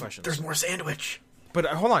ask questions. There's more sandwich. But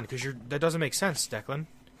hold on, because that doesn't make sense, Declan.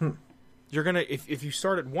 You're gonna if you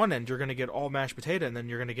start at one end, you're gonna get all mashed potato, and then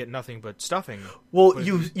you're gonna get nothing but stuffing. Well,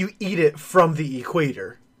 you eat it from the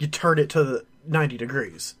equator. You turn it to the 90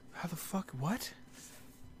 degrees. How the fuck? What?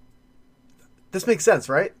 This makes sense,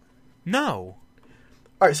 right? No.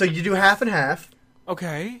 All right, so you do half and half.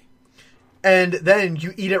 Okay. And then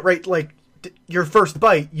you eat it right, like, your first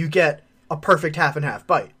bite, you get a perfect half and half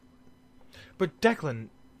bite. But Declan,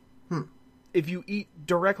 if you eat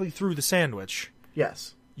directly through the sandwich...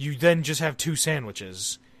 Yes. You then just have two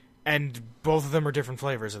sandwiches, and both of them are different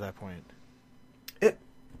flavors at that point.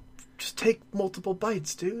 Just take multiple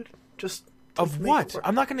bites, dude. Of what?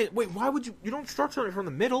 I'm not gonna... Wait, why would you... You don't start something from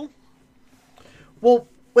the middle. Well...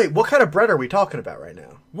 Wait, what kind of bread are we talking about right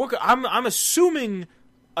now? I'm assuming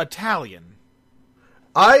Italian.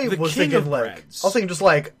 I was thinking just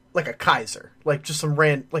like a Kaiser, like just some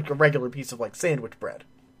like a regular piece of like sandwich bread.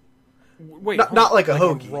 Wait, not like a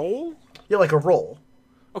hoagie. A roll? Yeah, like a roll.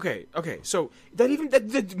 Okay. So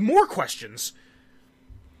that more questions.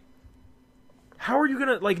 How are you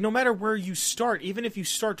gonna no matter where you start, even if you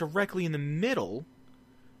start directly in the middle,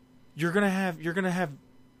 you're gonna have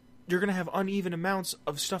uneven amounts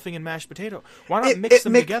of stuffing and mashed potato. Why not mix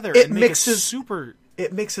them together and make it super...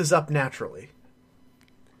 It mixes up naturally.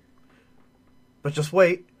 But just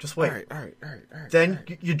wait. All right. Then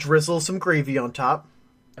you drizzle some gravy on top.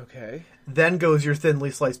 Okay. Then goes your thinly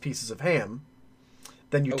sliced pieces of ham.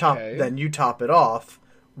 Then you top it off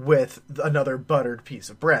with another buttered piece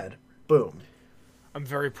of bread. Boom. I'm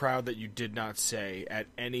very proud that you did not say at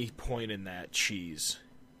any point in that cheese.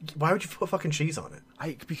 Why would you put fucking cheese on it?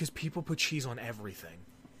 Because people put cheese on everything.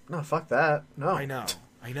 No, fuck that. No. I know.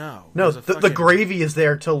 No, the gravy is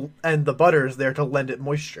there and the butter is there to lend it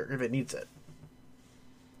moisture if it needs it.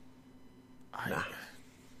 Nah.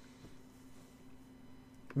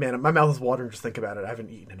 Man, my mouth is watering just think about it. I haven't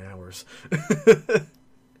eaten in hours.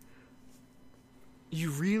 You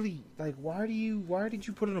really like? Why did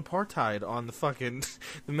you put an apartheid on the fucking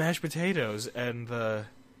the mashed potatoes and the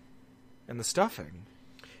stuffing?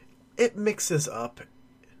 It mixes up.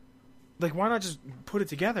 Like, why not just put it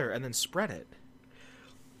together and then spread it?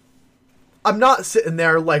 I'm not sitting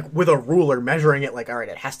there like with a ruler measuring it. Like, all right,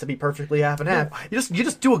 it has to be perfectly half and half. You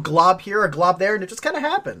just do a glob here, a glob there, and it just kind of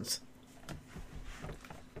happens.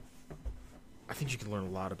 I think you can learn a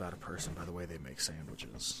lot about a person by the way they make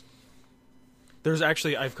sandwiches. There's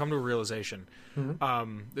actually, I've come to a realization.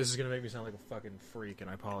 Mm-hmm. This is going to make me sound like a fucking freak, and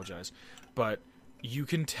I apologize. But you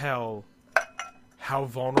can tell how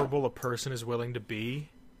vulnerable a person is willing to be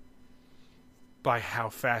by how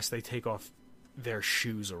fast they take off their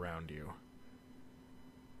shoes around you.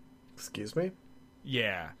 Excuse me?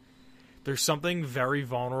 Yeah. There's something very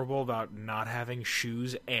vulnerable about not having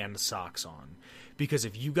shoes and socks on. Because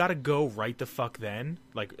if you gotta go right the fuck then,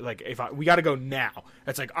 like we gotta go now,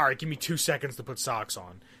 it's like, alright, give me 2 seconds to put socks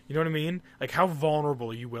on. You know what I mean? Like, how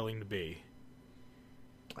vulnerable are you willing to be?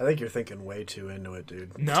 I think you're thinking way too into it,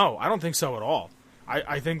 dude. No, I don't think so at all.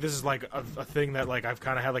 I think this is like a thing that like I've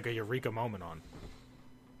kind of had like a eureka moment on.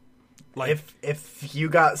 Like, if you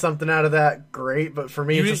got something out of that, great. But for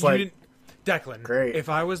me, it's just like, Declan, great. If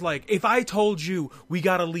I told you we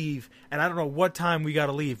gotta leave, and I don't know what time we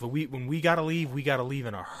gotta leave, but when we gotta leave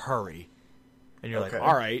in a hurry, and you're like,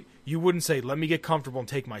 all right, you wouldn't say, let me get comfortable and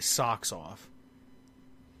take my socks off.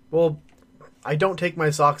 Well, I don't take my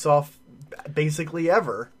socks off basically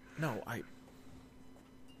ever. No,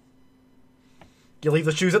 You leave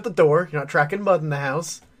the shoes at the door. You're not tracking mud in the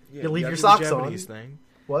house. Yeah, you leave your socks on. Thing.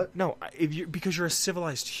 What? No, because you're a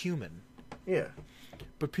civilized human. Yeah.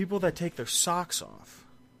 But people that take their socks off.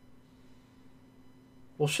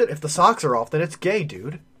 Well, shit, if the socks are off, then it's gay,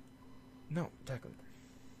 dude. No, Declan.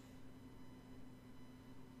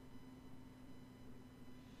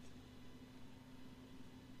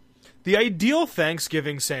 The ideal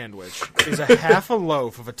Thanksgiving sandwich is a half a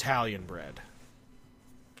loaf of Italian bread.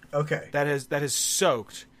 Okay. That has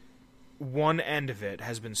soaked. One end of it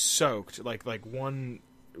has been soaked, like one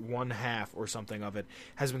half or something of it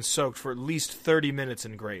has been soaked for at least 30 minutes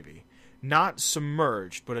in gravy. Not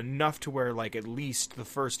submerged, but enough to where like at least the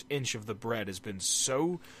first inch of the bread has been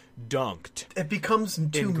so dunked. It becomes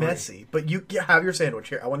too messy. But you have your sandwich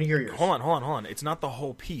here. I want to hear yours. Hold on. It's not the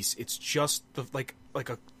whole piece. It's just the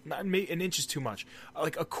an inch is too much.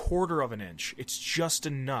 Like a quarter of an inch. It's just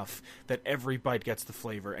enough that every bite gets the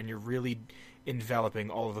flavor, and you're really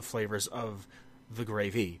enveloping all of the flavors of the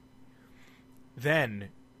gravy. Then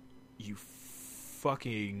you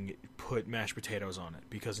fucking put mashed potatoes on it,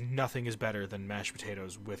 because nothing is better than mashed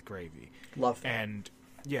potatoes with gravy. Love that. And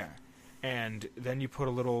yeah, and then you put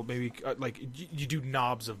a little, maybe you do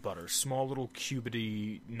knobs of butter, small little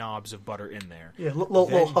cubity knobs of butter in there. Yeah,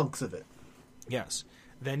 little hunks of it. Yes.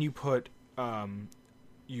 Then you put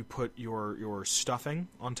your stuffing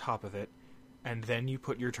on top of it, and then you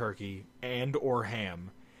put your turkey and or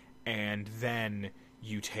ham, and then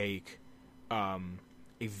you take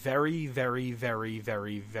a very, very, very,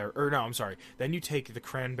 very, very... Or no, I'm sorry. Then you take the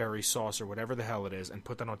cranberry sauce or whatever the hell it is and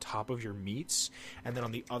put that on top of your meats. And then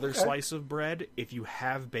on the other slice of bread, if you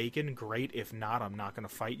have bacon, great. If not, I'm not going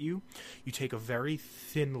to fight you. You take a very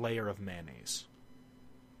thin layer of mayonnaise.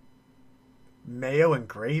 Mayo and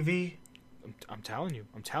gravy? I'm telling you.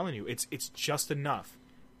 It's just enough.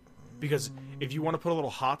 Because if you want to put a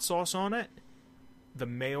little hot sauce on it, the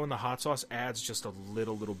mayo and the hot sauce adds just a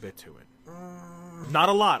little bit to it. Not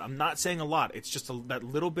a lot. I'm not saying a lot. It's just that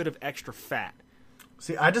little bit of extra fat.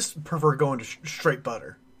 See, I just prefer going to straight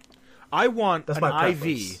butter. I want That's an my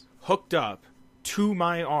IV hooked up to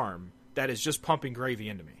my arm that is just pumping gravy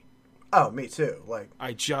into me. Oh, me too.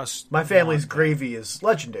 My family's gravy is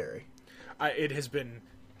legendary. It has been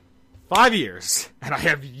 5 years, and I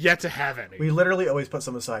have yet to have any. We literally always put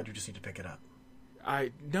some aside. You just need to pick it up.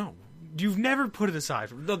 No. You've never put it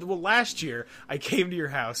aside. Well, last year, I came to your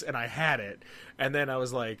house, and I had it, and then I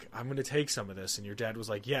was like, I'm going to take some of this, and your dad was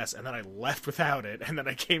like, yes, and then I left without it, and then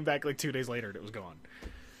I came back like 2 days later, and it was gone.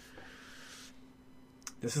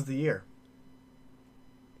 This is the year.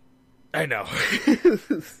 I know.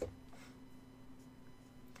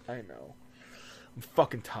 I know. I'm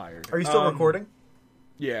fucking tired. Are you still recording?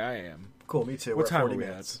 Yeah, I am. Cool, me too. What time 40 are we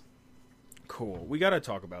minutes. at? Cool. We gotta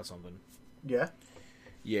talk about something. Yeah?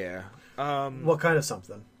 Yeah. What kind of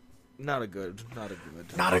something? Not a good. Not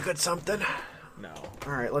a good something? No.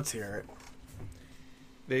 Alright, let's hear it.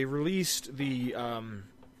 They released the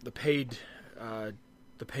paid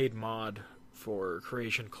mod for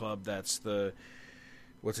Creation Club. That's the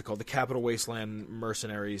what's it called? The Capital Wasteland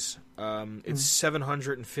Mercenaries. It's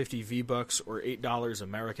 750 V-Bucks or $8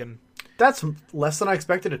 American. That's less than I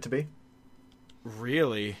expected it to be.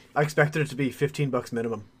 Really? I expected it to be $15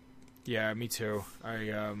 minimum. Yeah, me too.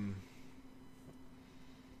 I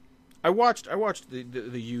watched the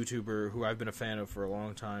YouTuber who I've been a fan of for a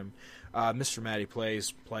long time, Mr. Matty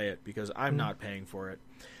Plays, play it because I'm not paying for it.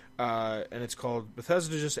 And it's called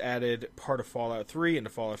Bethesda just added part of Fallout 3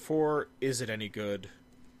 into Fallout 4. Is it any good?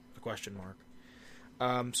 Question mark.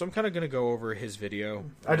 So I'm kind of going to go over his video.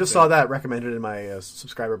 I just saw that recommended in my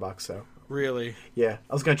subscriber box. So really, yeah,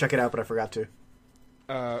 I was going to check it out, but I forgot to.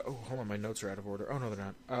 Hold on, my notes are out of order. Oh no, they're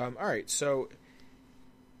not. All right, so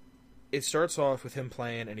it starts off with him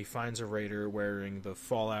playing, and he finds a raider wearing the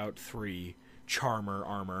Fallout 3 Charmer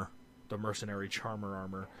armor, the mercenary Charmer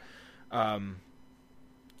armor.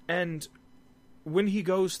 And when he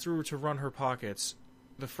goes through to run her pockets,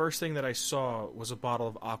 the first thing that I saw was a bottle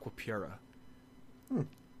of Aqua Pura.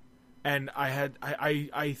 And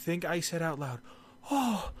I think I said out loud,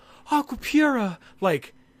 "Oh, Aqua Pura!"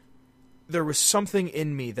 Like, there was something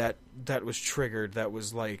in me that was triggered, that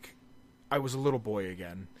was like, I was a little boy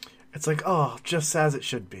again. It's like, oh, just as it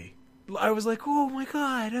should be. I was like, oh my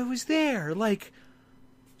god, I was there. Like,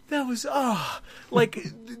 that was, like,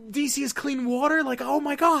 DC is clean water? Like, oh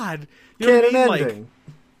my god. You know Canon what I mean? ending. Like,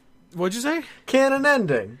 what'd you say? Canon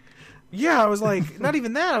ending. Yeah, I was like, not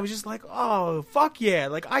even that. I was just like, oh, fuck yeah.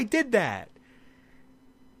 Like, I did that.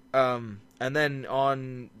 And then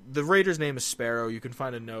on the Raider's name is Sparrow. You can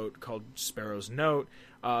find a note called Sparrow's Note.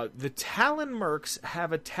 The Talon Mercs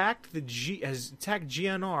have attacked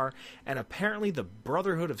GNR, and apparently the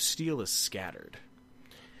Brotherhood of Steel is scattered.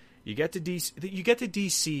 You get to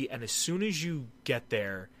DC, and as soon as you get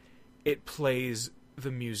there, it plays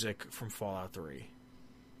the music from Fallout 3.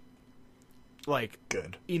 Like,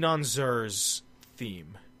 good. Enon Zur's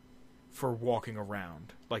theme for walking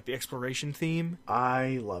around. Like, the exploration theme.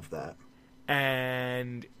 I love that.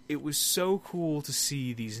 And it was so cool to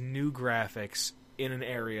see these new graphics in an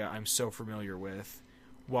area I'm so familiar with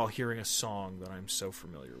while hearing a song that I'm so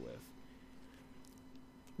familiar with.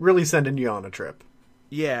 Really sending you on a trip.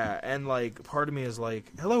 Yeah, and, like, part of me is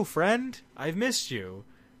like, hello, friend. I've missed you.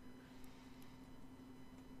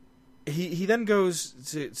 He then goes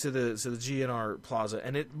to the GNR Plaza,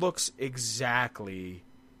 and it looks exactly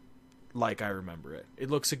like I remember it. It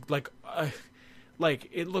looks like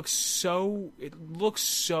it looks so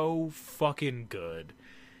fucking good,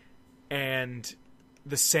 and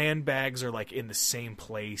the sandbags are like in the same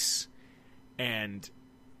place, and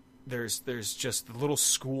there's just the little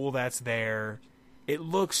school that's there. It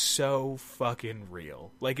looks so fucking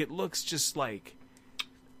real. Like, it looks just like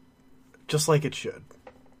it should.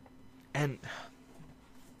 And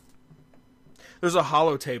there's a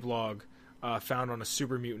holotape log found on a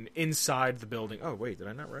super mutant inside the building. Oh, wait, did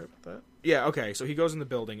I not write about that? Yeah, okay, so he goes in the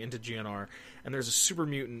building into GNR, and there's a super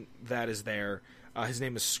mutant that is there. His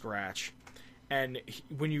name is Scratch. And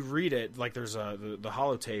when you read it, like, there's the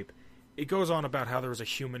holotape, it goes on about how there was a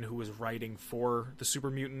human who was writing for the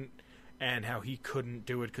super mutant, and how he couldn't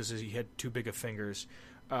do it because he had too big of fingers.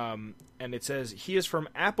 And it says, he is from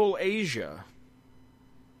Apple Asia.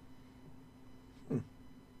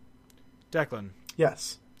 Declan.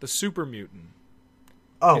 Yes. The super mutant.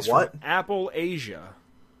 Oh, is what? From Apple Asia.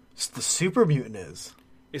 The super mutant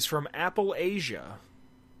is from Apple Asia.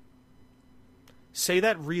 Say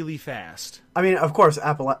that really fast. I mean, of course,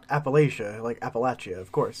 Appalachia, like Appalachia,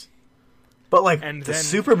 of course. But, like, and the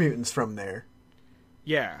super mutant's from there.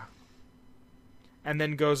 Yeah. And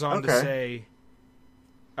then goes on to say,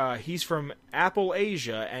 he's from Apple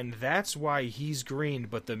Asia, and that's why he's green,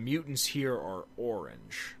 but the mutants here are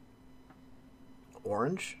orange.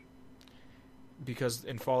 Orange? Because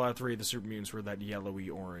in Fallout 3, the super mutants were that yellowy,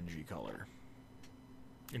 orangey color.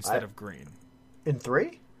 Instead of green. In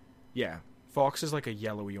 3? Yeah. Fox is like a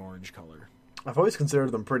yellowy, orange color. I've always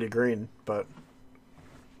considered them pretty green, but...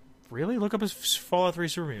 Really? Look up his Fallout 3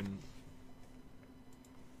 super mutant.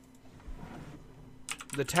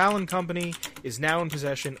 The Talon Company is now in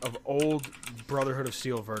possession of old Brotherhood of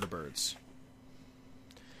Steel vertibirds.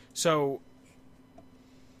 So,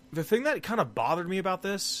 the thing that kind of bothered me about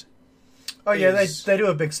this... Oh, yeah, they do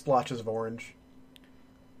have big splotches of orange.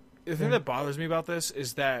 The thing that bothers me about this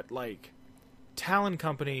is that, like, Talon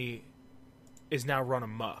Company is now run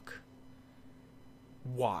amok.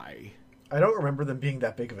 Why? I don't remember them being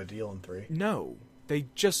that big of a deal in 3. No. They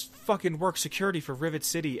just fucking work security for Rivet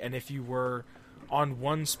City, and if you were on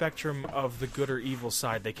one spectrum of the good or evil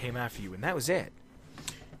side, they came after you, and that was it.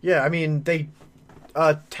 Yeah, I mean,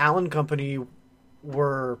 Talon Company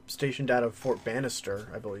were stationed out of Fort Bannister,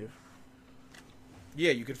 I believe.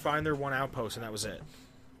 Yeah, you could find their one outpost, and that was it.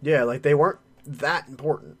 Yeah, like, they weren't that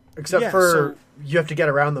important. Except for you have to get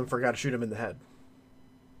around them for a guy to shoot him in the head.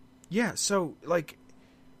 Yeah, so, like...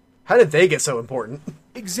 How did they get so important?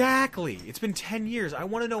 Exactly! It's been 10 years. I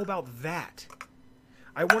want to know about that.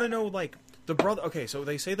 I want to know, like, the brother... Okay, so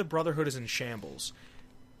they say the Brotherhood is in shambles.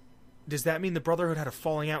 Does that mean the Brotherhood had a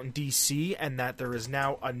falling out in D.C. and that there is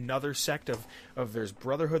now another sect of there's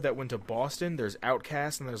Brotherhood that went to Boston, there's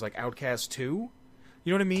Outcast, and there's, like, Outcast 2?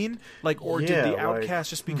 You know what I mean? Like, or did the Outcast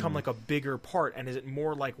just become, like, a bigger part, and is it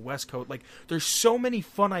more like West Coast? Like, there's so many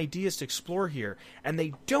fun ideas to explore here, and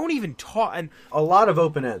they don't even talk... And a lot of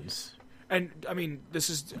open ends. And, I mean, this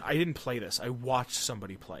is... I didn't play this. I watched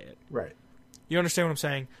somebody play it. Right. You understand what I'm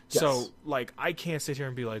saying? Yes. So, like, I can't sit here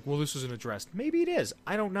and be like, well, this isn't addressed. Maybe it is.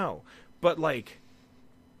 I don't know. But, like,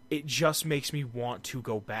 it just makes me want to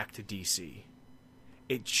go back to DC.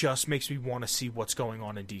 It just makes me want to see what's going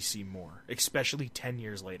on in DC more. Especially 10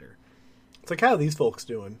 years later. It's like, how are these folks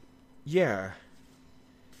doing? Yeah.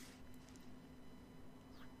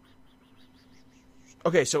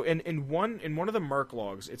 Okay, so in one of the Merc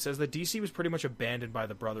logs, it says that DC was pretty much abandoned by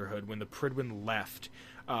the Brotherhood when the Prydwen left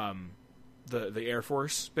the Air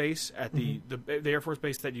Force base at the Air Force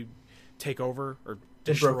base that you take over or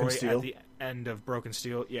destroy at the end of Broken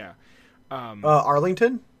Steel. Yeah.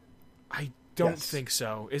 Arlington? I don't think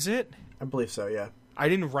so. Is it? I believe so, yeah. I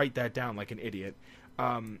didn't write that down like an idiot.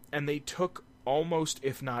 And they took almost,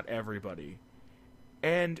 if not everybody.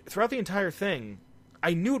 And throughout the entire thing,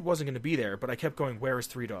 I knew it wasn't going to be there, but I kept going, where is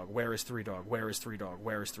Three Dog? Where is Three Dog? Where is Three Dog?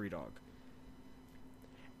 Where is Three Dog?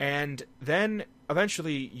 And then,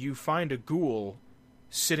 eventually, you find a ghoul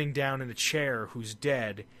sitting down in a chair who's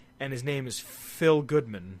dead, and his name is Phil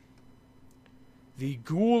Goodman. The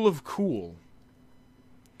Ghoul of Cool.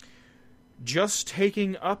 Just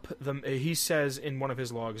taking up he says in one of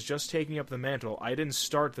his logs, just taking up the mantle, I didn't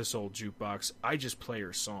start this old jukebox, I just play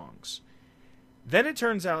her songs. Then it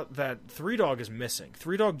turns out that Three Dog is missing.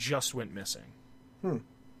 Three Dog just went missing.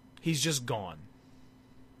 He's just gone.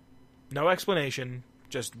 No explanation,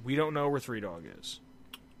 just we don't know where Three Dog is.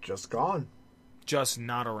 Just gone. Just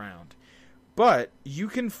not around. But you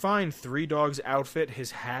can find Three Dog's outfit, his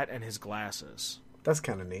hat, and his glasses. That's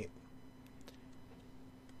kind of neat.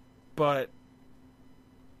 But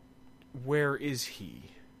where is he?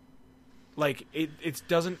 Like it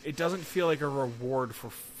doesn't feel like a reward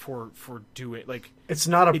for doing, like, it's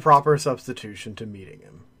not a proper substitution to meeting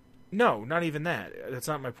him. No, not even that. That's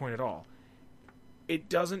not my point at all. It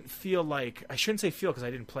doesn't feel like, I shouldn't say feel because I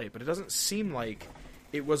didn't play it, but it doesn't seem like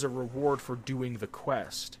it was a reward for doing the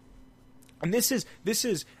quest. And this is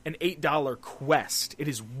an $8 quest. It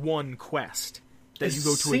is one quest that you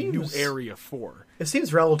go to a new area for. It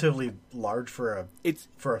seems relatively large for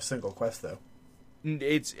a single quest, though.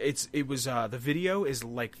 It was the video is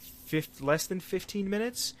like less than 15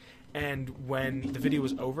 minutes, and when the video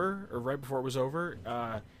was over, or right before it was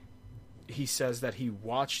over, he says that he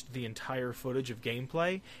watched the entire footage of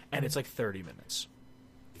gameplay, and it's like 30 minutes.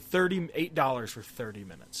 $8 for 30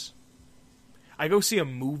 minutes. I go see a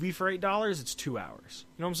movie for $8, it's 2 hours.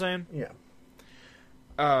 You know what I'm saying?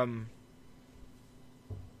 Yeah.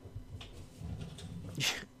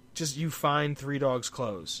 Just you find Three Dog's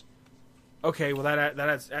clothes. Okay, well that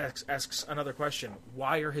asks another question.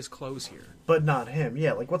 Why are his clothes here? But not him.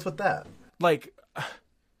 Yeah, like what's with that? Like,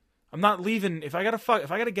 I'm not leaving. If I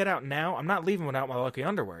gotta get out now, I'm not leaving without my lucky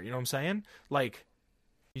underwear. You know what I'm saying? Like,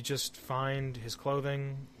 you just find his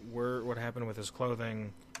clothing. What happened with his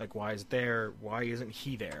clothing? Like, why is it there? Why isn't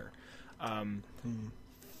he there?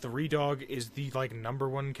 Three Dog is the like number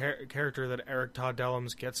one character that Eric Todd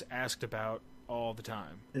Dellums gets asked about all the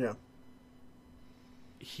time. Yeah.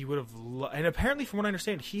 He would have... and apparently, from what I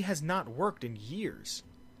understand, he has not worked in years.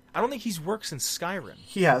 I don't think he's worked since Skyrim.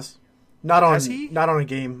 He has. Not on, has he? Not on a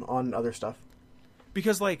game, on other stuff.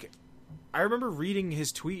 Because, like, I remember reading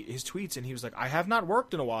his tweets, and he was like, I have not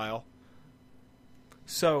worked in a while.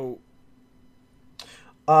 So...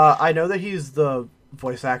 I know that he's the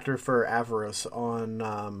voice actor for Avarice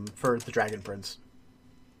on for the Dragon Prince.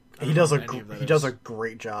 He does a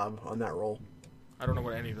great job on that role. I don't know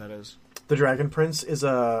what any of that is. The Dragon Prince is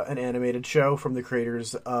an animated show from the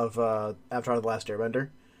creators of Avatar: The Last Airbender.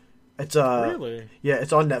 It's really? Yeah,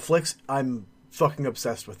 it's on Netflix. I'm fucking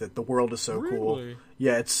obsessed with it. The world is so cool.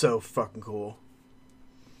 Yeah, it's so fucking cool.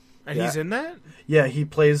 And he's in that? Yeah, he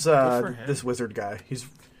plays this wizard guy. It's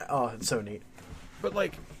so neat. But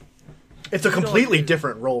like, it's a completely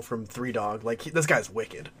different role from Three Dog. Like this guy's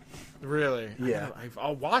wicked. Really? Yeah.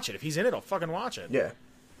 I'll watch it. If he's in it, I'll fucking watch it. Yeah.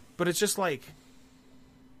 But it's just like,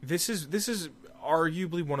 this is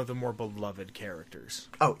arguably one of the more beloved characters.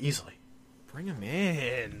 Oh, easily. Bring him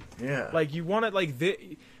in. Yeah. Like, you want it like this.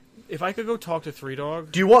 If I could go talk to Three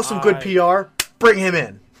Dog... Do you want some good PR? Bring him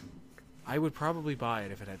in. I would probably buy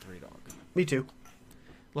it if it had Three Dog. Me too.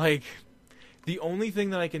 Like, the only thing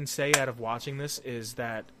that I can say out of watching this is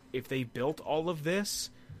that if they built all of this,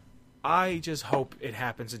 I just hope it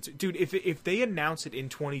happens. Dude, if they announce it in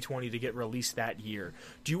 2020 to get released that year,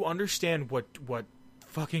 do you understand what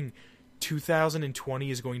fucking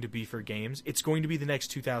 2020 is going to be for games? It's going to be the next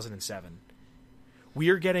 2007. We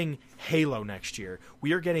are getting Halo next year.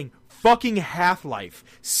 We are getting fucking Half-Life,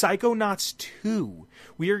 Psychonauts 2.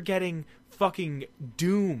 We are getting fucking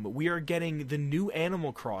Doom. We are getting the new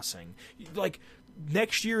Animal Crossing. Like,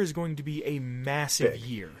 next year is going to be a massive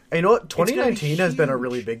year. And you know what? 2019 has been a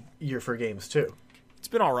really big year for games too. It's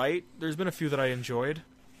been all right. There's been a few that I enjoyed.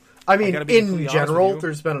 I mean, in general,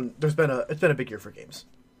 it's been a big year for games.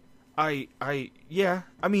 Yeah.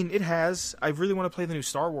 I mean, it has. I really want to play the new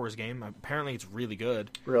Star Wars game. Apparently, it's really good.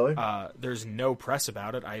 Really? There's no press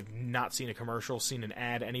about it. I've not seen a commercial, seen an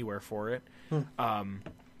ad anywhere for it.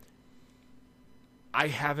 I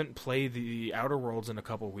haven't played the Outer Worlds in a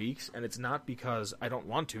couple weeks, and it's not because I don't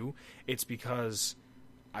want to. It's because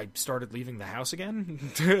I started leaving the house again.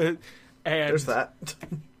 And there's that.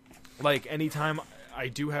 Like, anytime I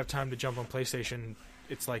do have time to jump on PlayStation,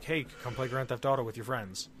 it's like, hey, come play Grand Theft Auto with your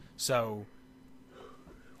friends. So,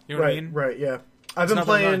 you know what I mean? Right, yeah. I've been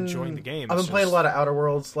enjoying the game. I've been playing a lot of Outer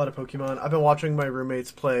Worlds, a lot of Pokemon. I've been watching my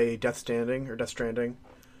roommates play Death Stranding.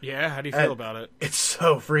 Yeah, how do you feel about it? It's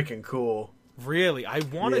so freaking cool. Really? I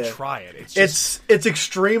want to try it. It's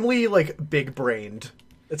extremely, like, big-brained.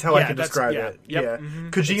 That's how I can describe it. Yep. Yeah. Mm-hmm.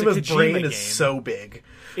 Kojima's brain is so big.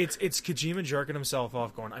 It's Kojima jerking himself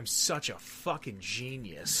off going, I'm such a fucking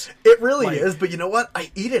genius. It really is, but you know what?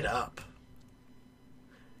 I eat it up.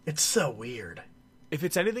 It's so weird. If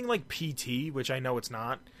it's anything like PT, which I know it's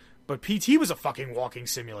not, but PT was a fucking walking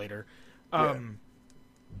simulator. I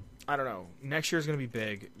don't know. Next year is going to be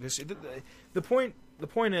big. The point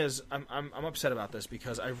is, I'm upset about this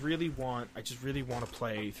because I just really want to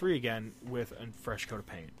play 3 again with a fresh coat of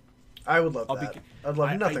paint. I would love that. I'd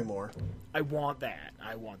love nothing more. I want that.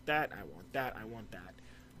 I want that.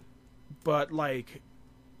 But, like,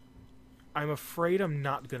 I'm afraid I'm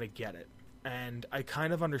not going to get it. And I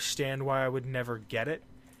kind of understand why I would never get it.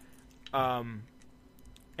 And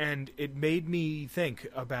it made me think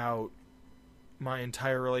about my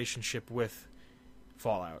entire relationship with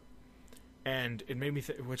Fallout. And it made me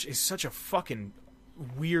which is such a fucking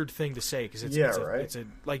weird thing to say, because it's a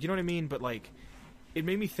like, you know what I mean? But, like, it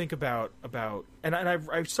made me think about and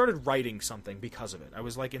I started writing something because of it. I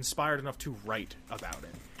was, like, inspired enough to write about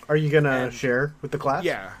it. Are you gonna share with the class?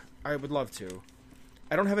 Yeah, I would love to.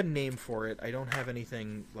 I don't have a name for it. I don't have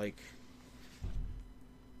anything, like...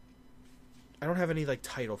 I don't have any, like,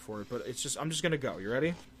 title for it, but it's just... I'm just gonna go. You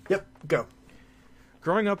ready? Yep, go.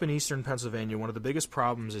 Growing up in eastern Pennsylvania, one of the biggest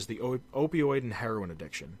problems is the opioid and heroin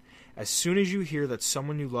addiction. As soon as you hear that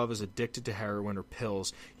someone you love is addicted to heroin or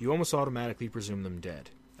pills, you almost automatically presume them dead.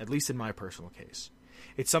 At least in my personal case.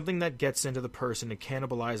 It's something that gets into the person and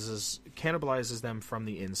cannibalizes them from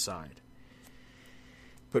the inside.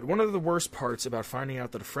 But one of the worst parts about finding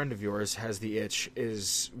out that a friend of yours has the itch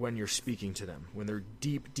is when you're speaking to them, when they're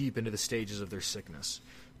deep, deep into the stages of their sickness.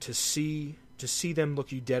 To see them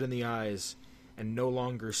look you dead in the eyes and no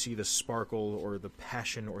longer see the sparkle or the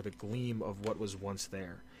passion or the gleam of what was once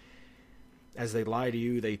there. As they lie to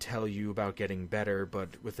you, they tell you about getting better,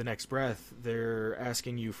 but with the next breath, they're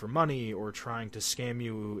asking you for money or trying to scam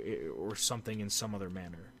you or something in some other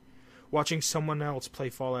manner. Watching someone else play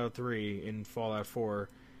Fallout 3 in Fallout 4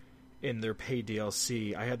 in their paid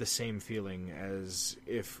DLC, I had the same feeling as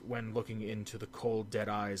if when looking into the cold, dead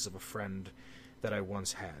eyes of a friend that I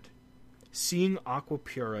once had. Seeing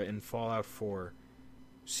Aquapura in Fallout 4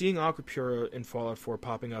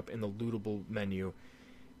 popping up in the lootable menu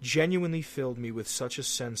genuinely filled me with such a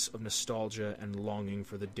sense of nostalgia and longing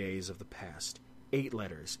for the days of the past. 8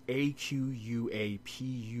 letters. Aquapura.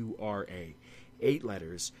 8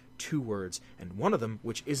 letters, 2 words, and one of them,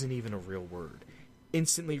 which isn't even a real word,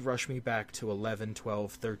 instantly rushed me back to 11,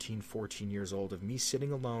 12, 13, 14 years old of me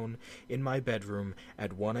sitting alone in my bedroom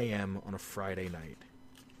at 1 a.m. on a Friday night.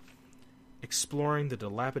 Exploring the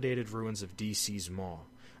dilapidated ruins of DC's Mall,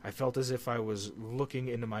 I felt as if I was looking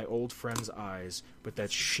into my old friend's eyes, but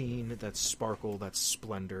that sheen, that sparkle, that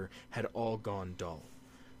splendor had all gone dull.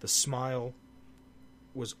 The smile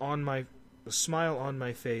on my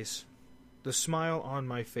face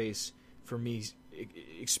for me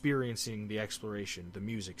experiencing the exploration, the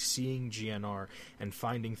music, seeing GNR, and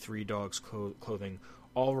finding Three Dogs clothing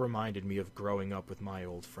all reminded me of growing up with my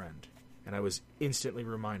old friend. And I was instantly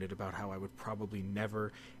reminded about how I would probably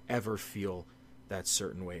never, ever feel that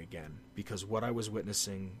certain way again, because what I was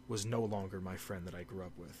witnessing was no longer my friend that I grew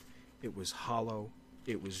up with. It was hollow,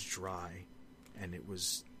 it was dry, and it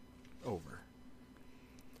was over.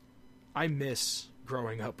 I miss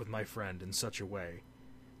growing up with my friend in such a way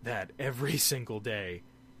that every single day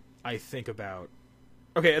I think about...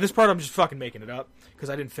 Okay, at this part I'm just fucking making it up, because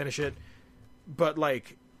I didn't finish it, but,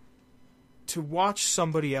 like, to watch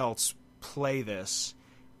somebody else play this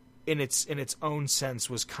in its own sense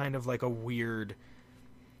was kind of like a weird,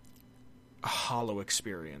 hollow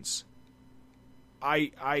experience.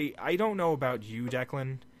 I don't know about you,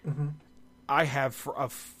 Declan. Mm-hmm. I have a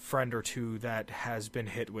friend or two that has been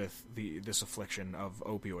hit with this affliction of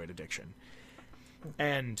opioid addiction.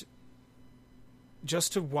 And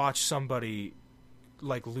just to watch somebody,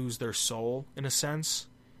 like, lose their soul, in a sense,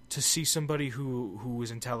 to see somebody who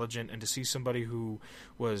was intelligent, and to see somebody who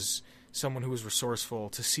was someone who was resourceful,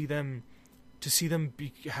 to see them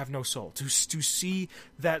have no soul, to see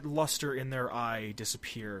that luster in their eye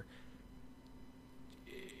disappear,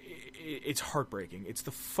 it's heartbreaking. It's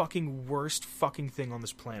the fucking worst fucking thing on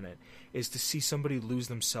this planet, is to see somebody lose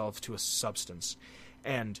themselves to a substance.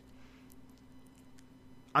 And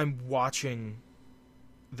I'm watching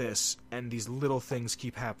this, and these little things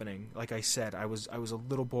keep happening. Like I said, I was a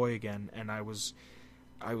little boy again, and I was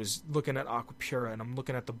looking at Aquapura, and I'm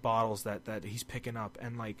looking at the bottles that he's picking up,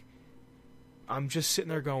 and, like, I'm just sitting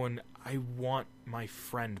there going, I want my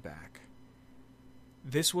friend back.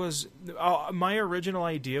 This was... my original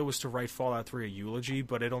idea was to write Fallout 3 a eulogy,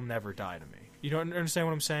 but it'll never die to me. You don't understand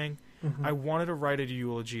what I'm saying? Mm-hmm. I wanted to write a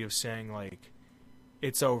eulogy of saying, like,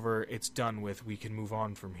 it's over, it's done with, we can move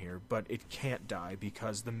on from here, but it can't die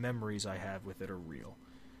because the memories I have with it are real.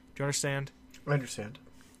 Do you understand? I understand.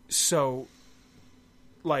 So,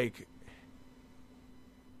 like,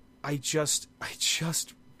 I just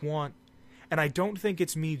want... And I don't think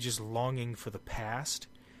it's me just longing for the past,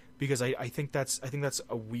 because I think that's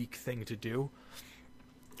a weak thing to do.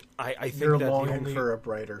 I think you're that longing for a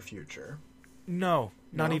brighter future. No,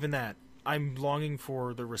 not even that. I'm longing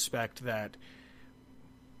for the respect that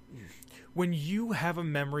when you have a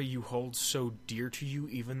memory you hold so dear to you,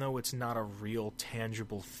 even though it's not a real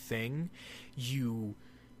tangible thing, you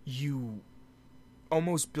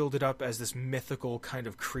almost build it up as this mythical kind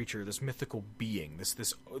of creature, this mythical being,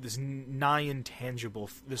 this nigh intangible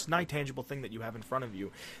thing that you have in front of you,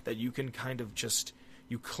 that you can kind of just,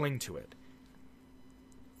 you cling to it.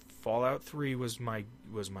 Fallout 3 was my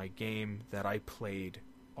game that I played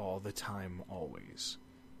all the time, always.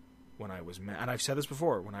 When I was mad, and I've said this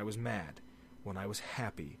before, when I was mad, when I was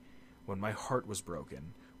happy, when my heart was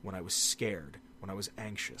broken, when I was scared, when I was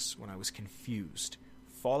anxious, when I was confused,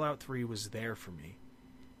 Fallout 3 was there for me,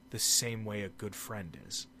 the same way a good friend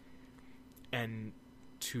is. And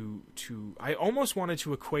I almost wanted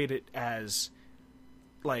to equate it as,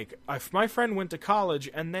 like, if my friend went to college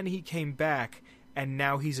and then he came back and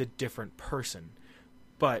now he's a different person.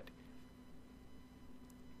 But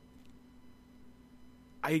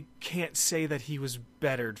I can't say that he was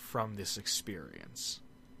bettered from this experience.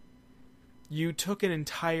 You took an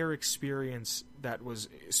entire experience that was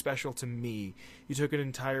special to me. You took an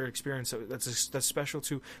entire experience that's special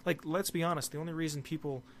to... Like, let's be honest, the only reason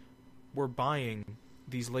people were buying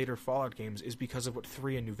these later Fallout games is because of what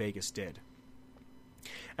 3 in New Vegas did.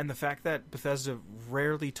 And the fact that Bethesda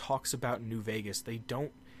rarely talks about New Vegas, they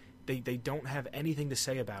don't have anything to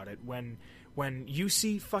say about it. When you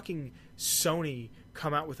see fucking Sony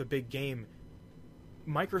come out with a big game,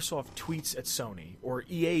 Microsoft tweets at Sony, or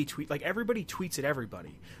EA like, everybody tweets at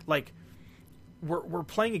everybody. Like, we're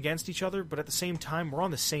playing against each other, but at the same time, we're on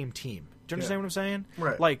the same team. Do you understand what I'm saying?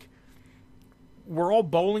 Right. Like, we're all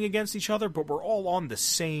bowling against each other, but we're all on the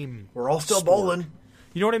same... We're all still sport. bowling.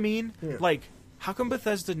 You know what I mean? Yeah. Like, how come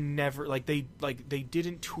Bethesda never... they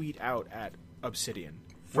didn't tweet out at Obsidian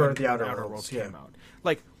For when the Outer Worlds Worlds, came out?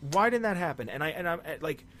 Like, why didn't that happen? And I'm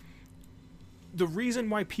like... The reason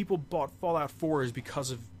why people bought Fallout 4 is because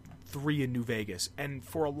of 3 in New Vegas. And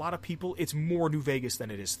for a lot of people, it's more New Vegas than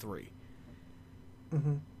it is 3.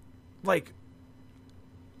 Mm-hmm. Like,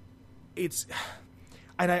 it's...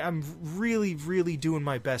 And I'm really, really doing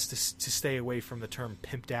my best to stay away from the term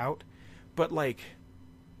pimped out. But, like...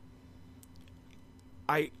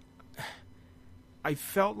 I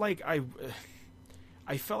felt like I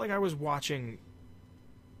was watching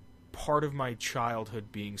part of my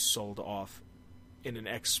childhood being sold off in an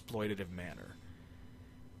exploitative manner.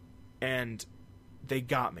 And they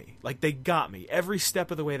got me. Like, they got me. Every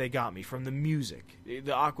step of the way they got me. From the music,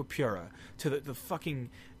 the Aquapura, to the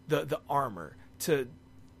fucking... The armor, to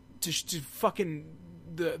to fucking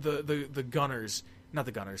the gunners, not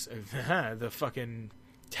the gunners, the fucking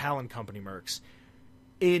Talon Company mercs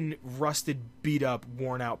in rusted, beat up,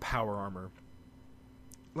 worn out power armor.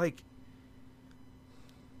 Like,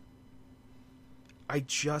 I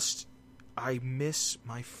miss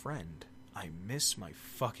my friend. I miss my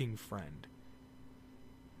fucking friend.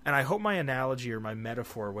 And I hope my analogy or my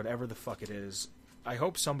metaphor, whatever the fuck it is, I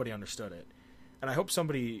hope somebody understood it. And I hope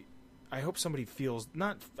somebody feels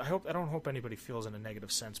I don't hope anybody feels in a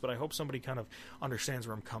negative sense, but I hope somebody kind of understands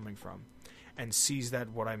where I'm coming from and sees that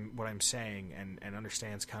what I'm saying and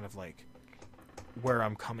understands kind of like where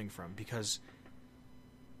I'm coming from, because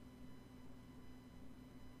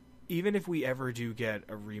even if we ever do get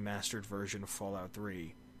a remastered version of Fallout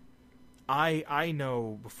 3, I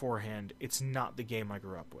know beforehand it's not the game I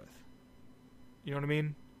grew up with. You know what I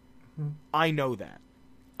mean? Mm-hmm. I know that.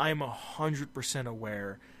 I am 100%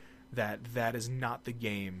 aware that that is not the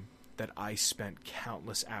game that I spent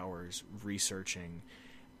countless hours researching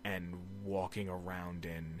and walking around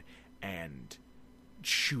in and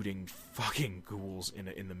shooting fucking ghouls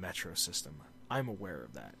in the Metro system. I'm aware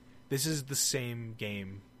of that. This is the same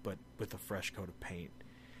game, but with a fresh coat of paint.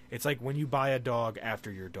 It's like when you buy a dog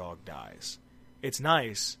after your dog dies. It's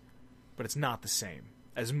nice, but it's not the same.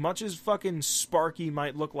 As much as fucking Sparky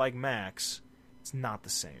might look like Max, it's not the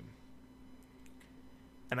same.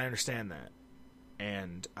 And I understand that.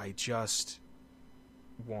 And I just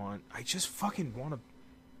fucking want to...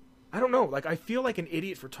 I don't know, like, I feel like an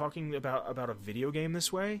idiot for talking about a video game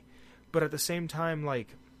this way, but at the same time,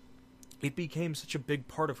 like, it became such a big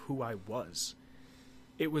part of who I was.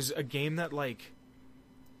 It was a game that, like,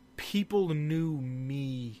 people knew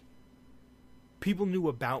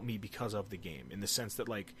about me because of the game, in the sense that,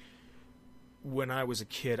 like, when I was a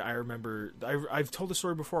kid, I remember, I've told the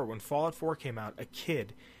story before, when Fallout 4 came out, a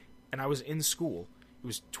kid, and I was in school, it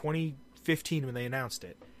was 2015 when they announced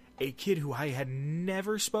it, a kid who I had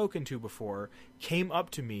never spoken to before came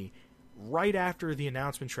up to me right after the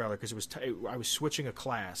announcement trailer, because I was switching a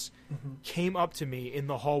class, came up to me in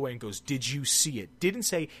the hallway and goes, "Did you see it?" Didn't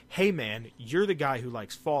say, "Hey man, you're the guy who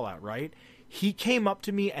likes Fallout, right?" He came up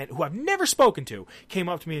to me, and who I've never spoken to, came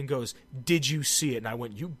up to me and goes, "Did you see it?" And I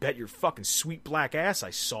went, "You bet your fucking sweet black ass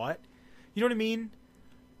I saw it." You know what I mean?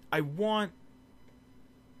 I want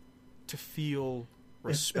to feel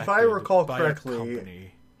respected. If I recall by correctly, a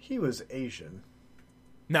company. He was Asian.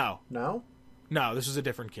 No. No? No, this was a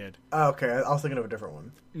different kid. Oh, okay, I was thinking of a different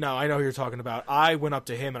one. No, I know who you're talking about. I went up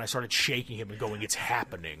to him and I started shaking him and going, "It's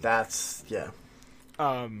happening." That's... yeah.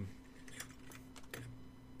 I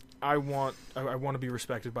want to be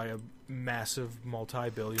respected by a massive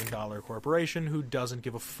multi-billion-dollar corporation who doesn't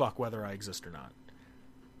give a fuck whether I exist or not.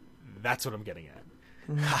 That's what I'm getting at.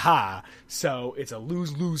 Haha. So it's a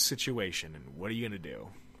lose-lose situation, and what are you going to do?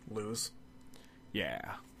 Lose.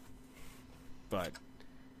 Yeah. But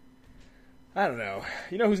I don't know.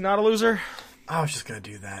 You know who's not a loser? I was just going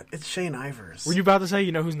to do that. It's Shane Ivers. Were you about to say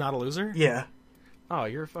you know who's not a loser? Yeah. Oh,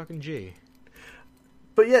 you're a fucking G.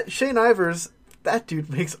 But yet, Shane Ivers, that dude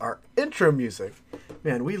makes our intro music.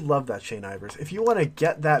 Man, we love that Shane Ivers. If you want to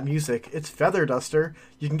get that music, it's Feather Duster.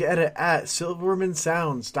 You can get it at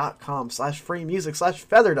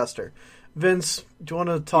silvermansounds.com/freemusic/featherduster. Vince, do you want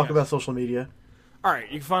to talk about social media? All right,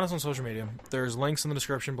 you can find us on social media. There's links in the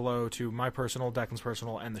description below to my personal, Declan's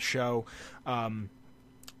personal, and the show. You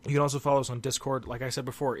can also follow us on Discord. Like I said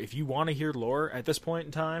before, if you want to hear lore at this point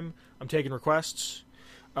in time, I'm taking requests.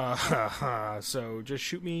 So just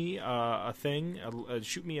shoot me a thing,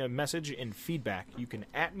 shoot me a message in feedback. You can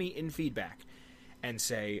 @ me in feedback and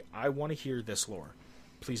say, "I want to hear this lore.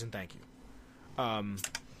 Please and thank you."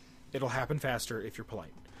 It'll happen faster if you're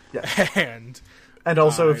polite. Yeah. And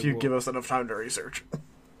also if you give us enough time to research.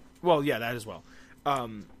 Well, yeah, that as well.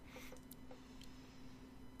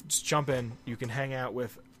 Just jump in. You can hang out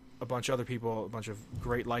with a bunch of other people, a bunch of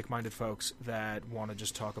great like-minded folks that want to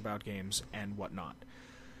just talk about games and whatnot.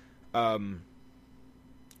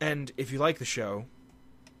 And if you like the show,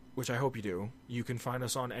 which I hope you do, you can find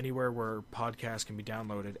us on anywhere where podcasts can be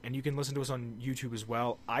downloaded, and you can listen to us on YouTube as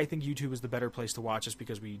well. I think YouTube is the better place to watch us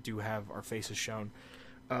because we do have our faces shown.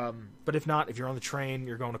 But if not, if you're on the train,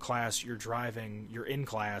 you're going to class, you're driving, you're in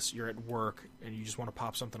class, you're at work, and you just want to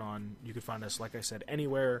pop something on, you can find us, like I said,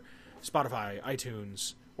 anywhere, Spotify,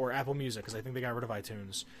 iTunes, or Apple Music, because I think they got rid of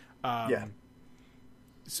iTunes. Yeah.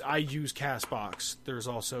 I use CastBox. There's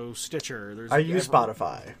also Stitcher. I use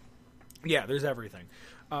Spotify. Yeah, there's everything.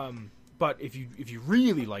 But if you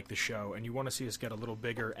really like the show and you want to see us get a little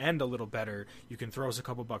bigger and a little better, you can throw us a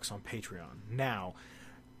couple bucks on Patreon. Now,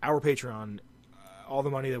 our Patreon, all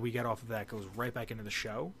the money that we get off of that goes right back into the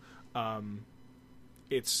show.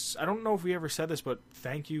 I don't know if we ever said this, but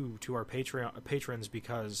thank you to our patrons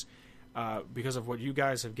because of what you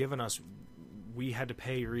guys have given us. We had to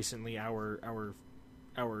pay recently our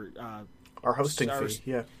hosting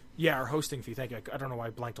fee. Yeah, our hosting fee. Thank you. I don't know why I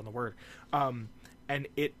blanked on the word. And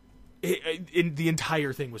it the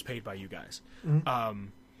entire thing was paid by you guys. Mm-hmm.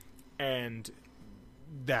 And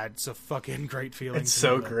that's a fucking great feeling. It's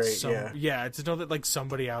so great. Yeah, to know that like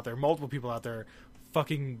somebody out there, multiple people out there,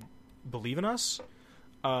 fucking believe in us.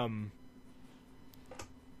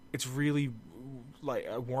 It's really like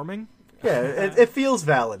warming. Yeah, it feels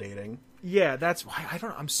validating. Yeah, that's why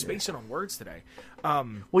I'm spacing on words today.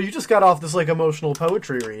 Well, you just got off this like emotional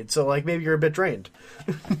poetry read, so like maybe you're a bit drained.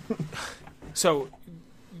 So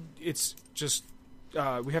it's just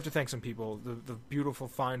we have to thank some people, the beautiful,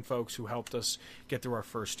 fine folks who helped us get through our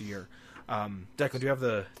first year. Declan, do you have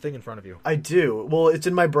the thing in front of you? I do. Well, it's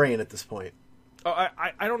in my brain at this point. Oh,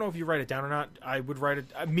 I don't know if you write it down or not. I would write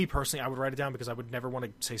it. Me personally, I would write it down because I would never want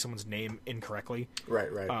to say someone's name incorrectly. Right.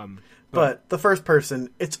 But the first person,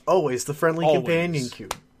 it's always the friendly companion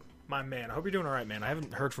cube. My man, I hope you're doing all right, man. I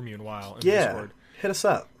haven't heard from you in a while. Yeah, hit us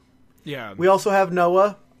up. Yeah. We also have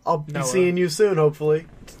Noah. I'll be seeing you soon, hopefully.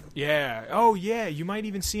 Yeah. Oh, yeah. You might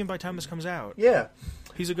even see him by the time this comes out. Yeah.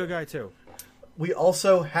 He's a good guy, too. We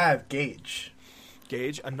also have Gage.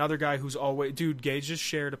 Gage, another guy who's always... Dude, Gage just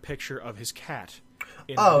shared a picture of his cat.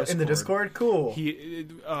 In the Discord? Cool. He,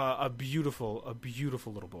 a beautiful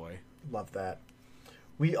little boy. Love that.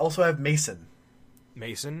 We also have Mason.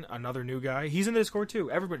 Mason, another new guy. He's in the Discord, too.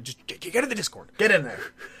 Everybody, just get in the Discord. Get in there.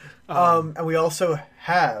 And we also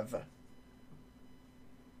have...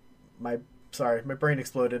 My brain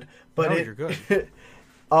exploded. But you're good.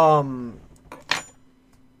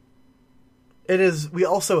 We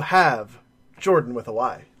also have Jordan with a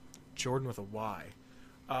Y. Jordan with a Y.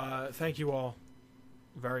 Thank you all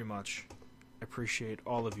very much. I appreciate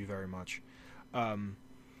all of you very much.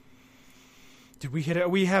 Did we hit it?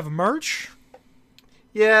 We have merch?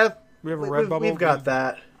 Yeah. We have a Redbubble. We've got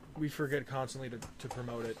that. We forget constantly to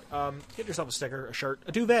promote it. Get yourself a sticker, a shirt,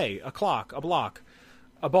 a duvet, a clock, a block,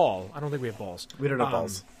 a ball. I don't think we have balls. We don't have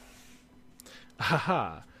balls.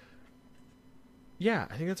 Haha. Yeah,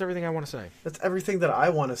 I think that's everything I want to say. That's everything that I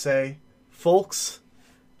want to say. Folks,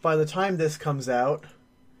 by the time this comes out,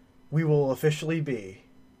 we will officially be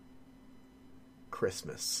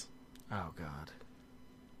Christmas. Oh, God.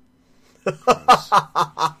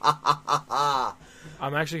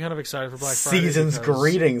 I'm actually kind of excited for Black Friday. Season's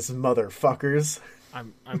greetings, motherfuckers.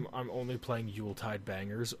 I'm only playing Yuletide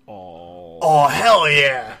bangers all. Oh, hell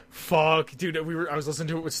yeah! Fuck, dude. I was listening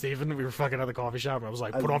to it with Steven. We were fucking at the coffee shop, and I was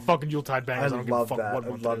like, "Put on fucking Yuletide bangers." I don't give a fuck what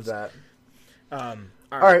month it is. I love that.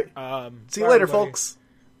 All right. See you later, folks.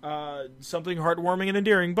 Something heartwarming and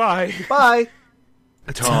endearing. Bye. Bye.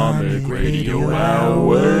 Atomic Radio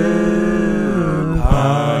Hour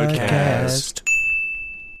Podcast.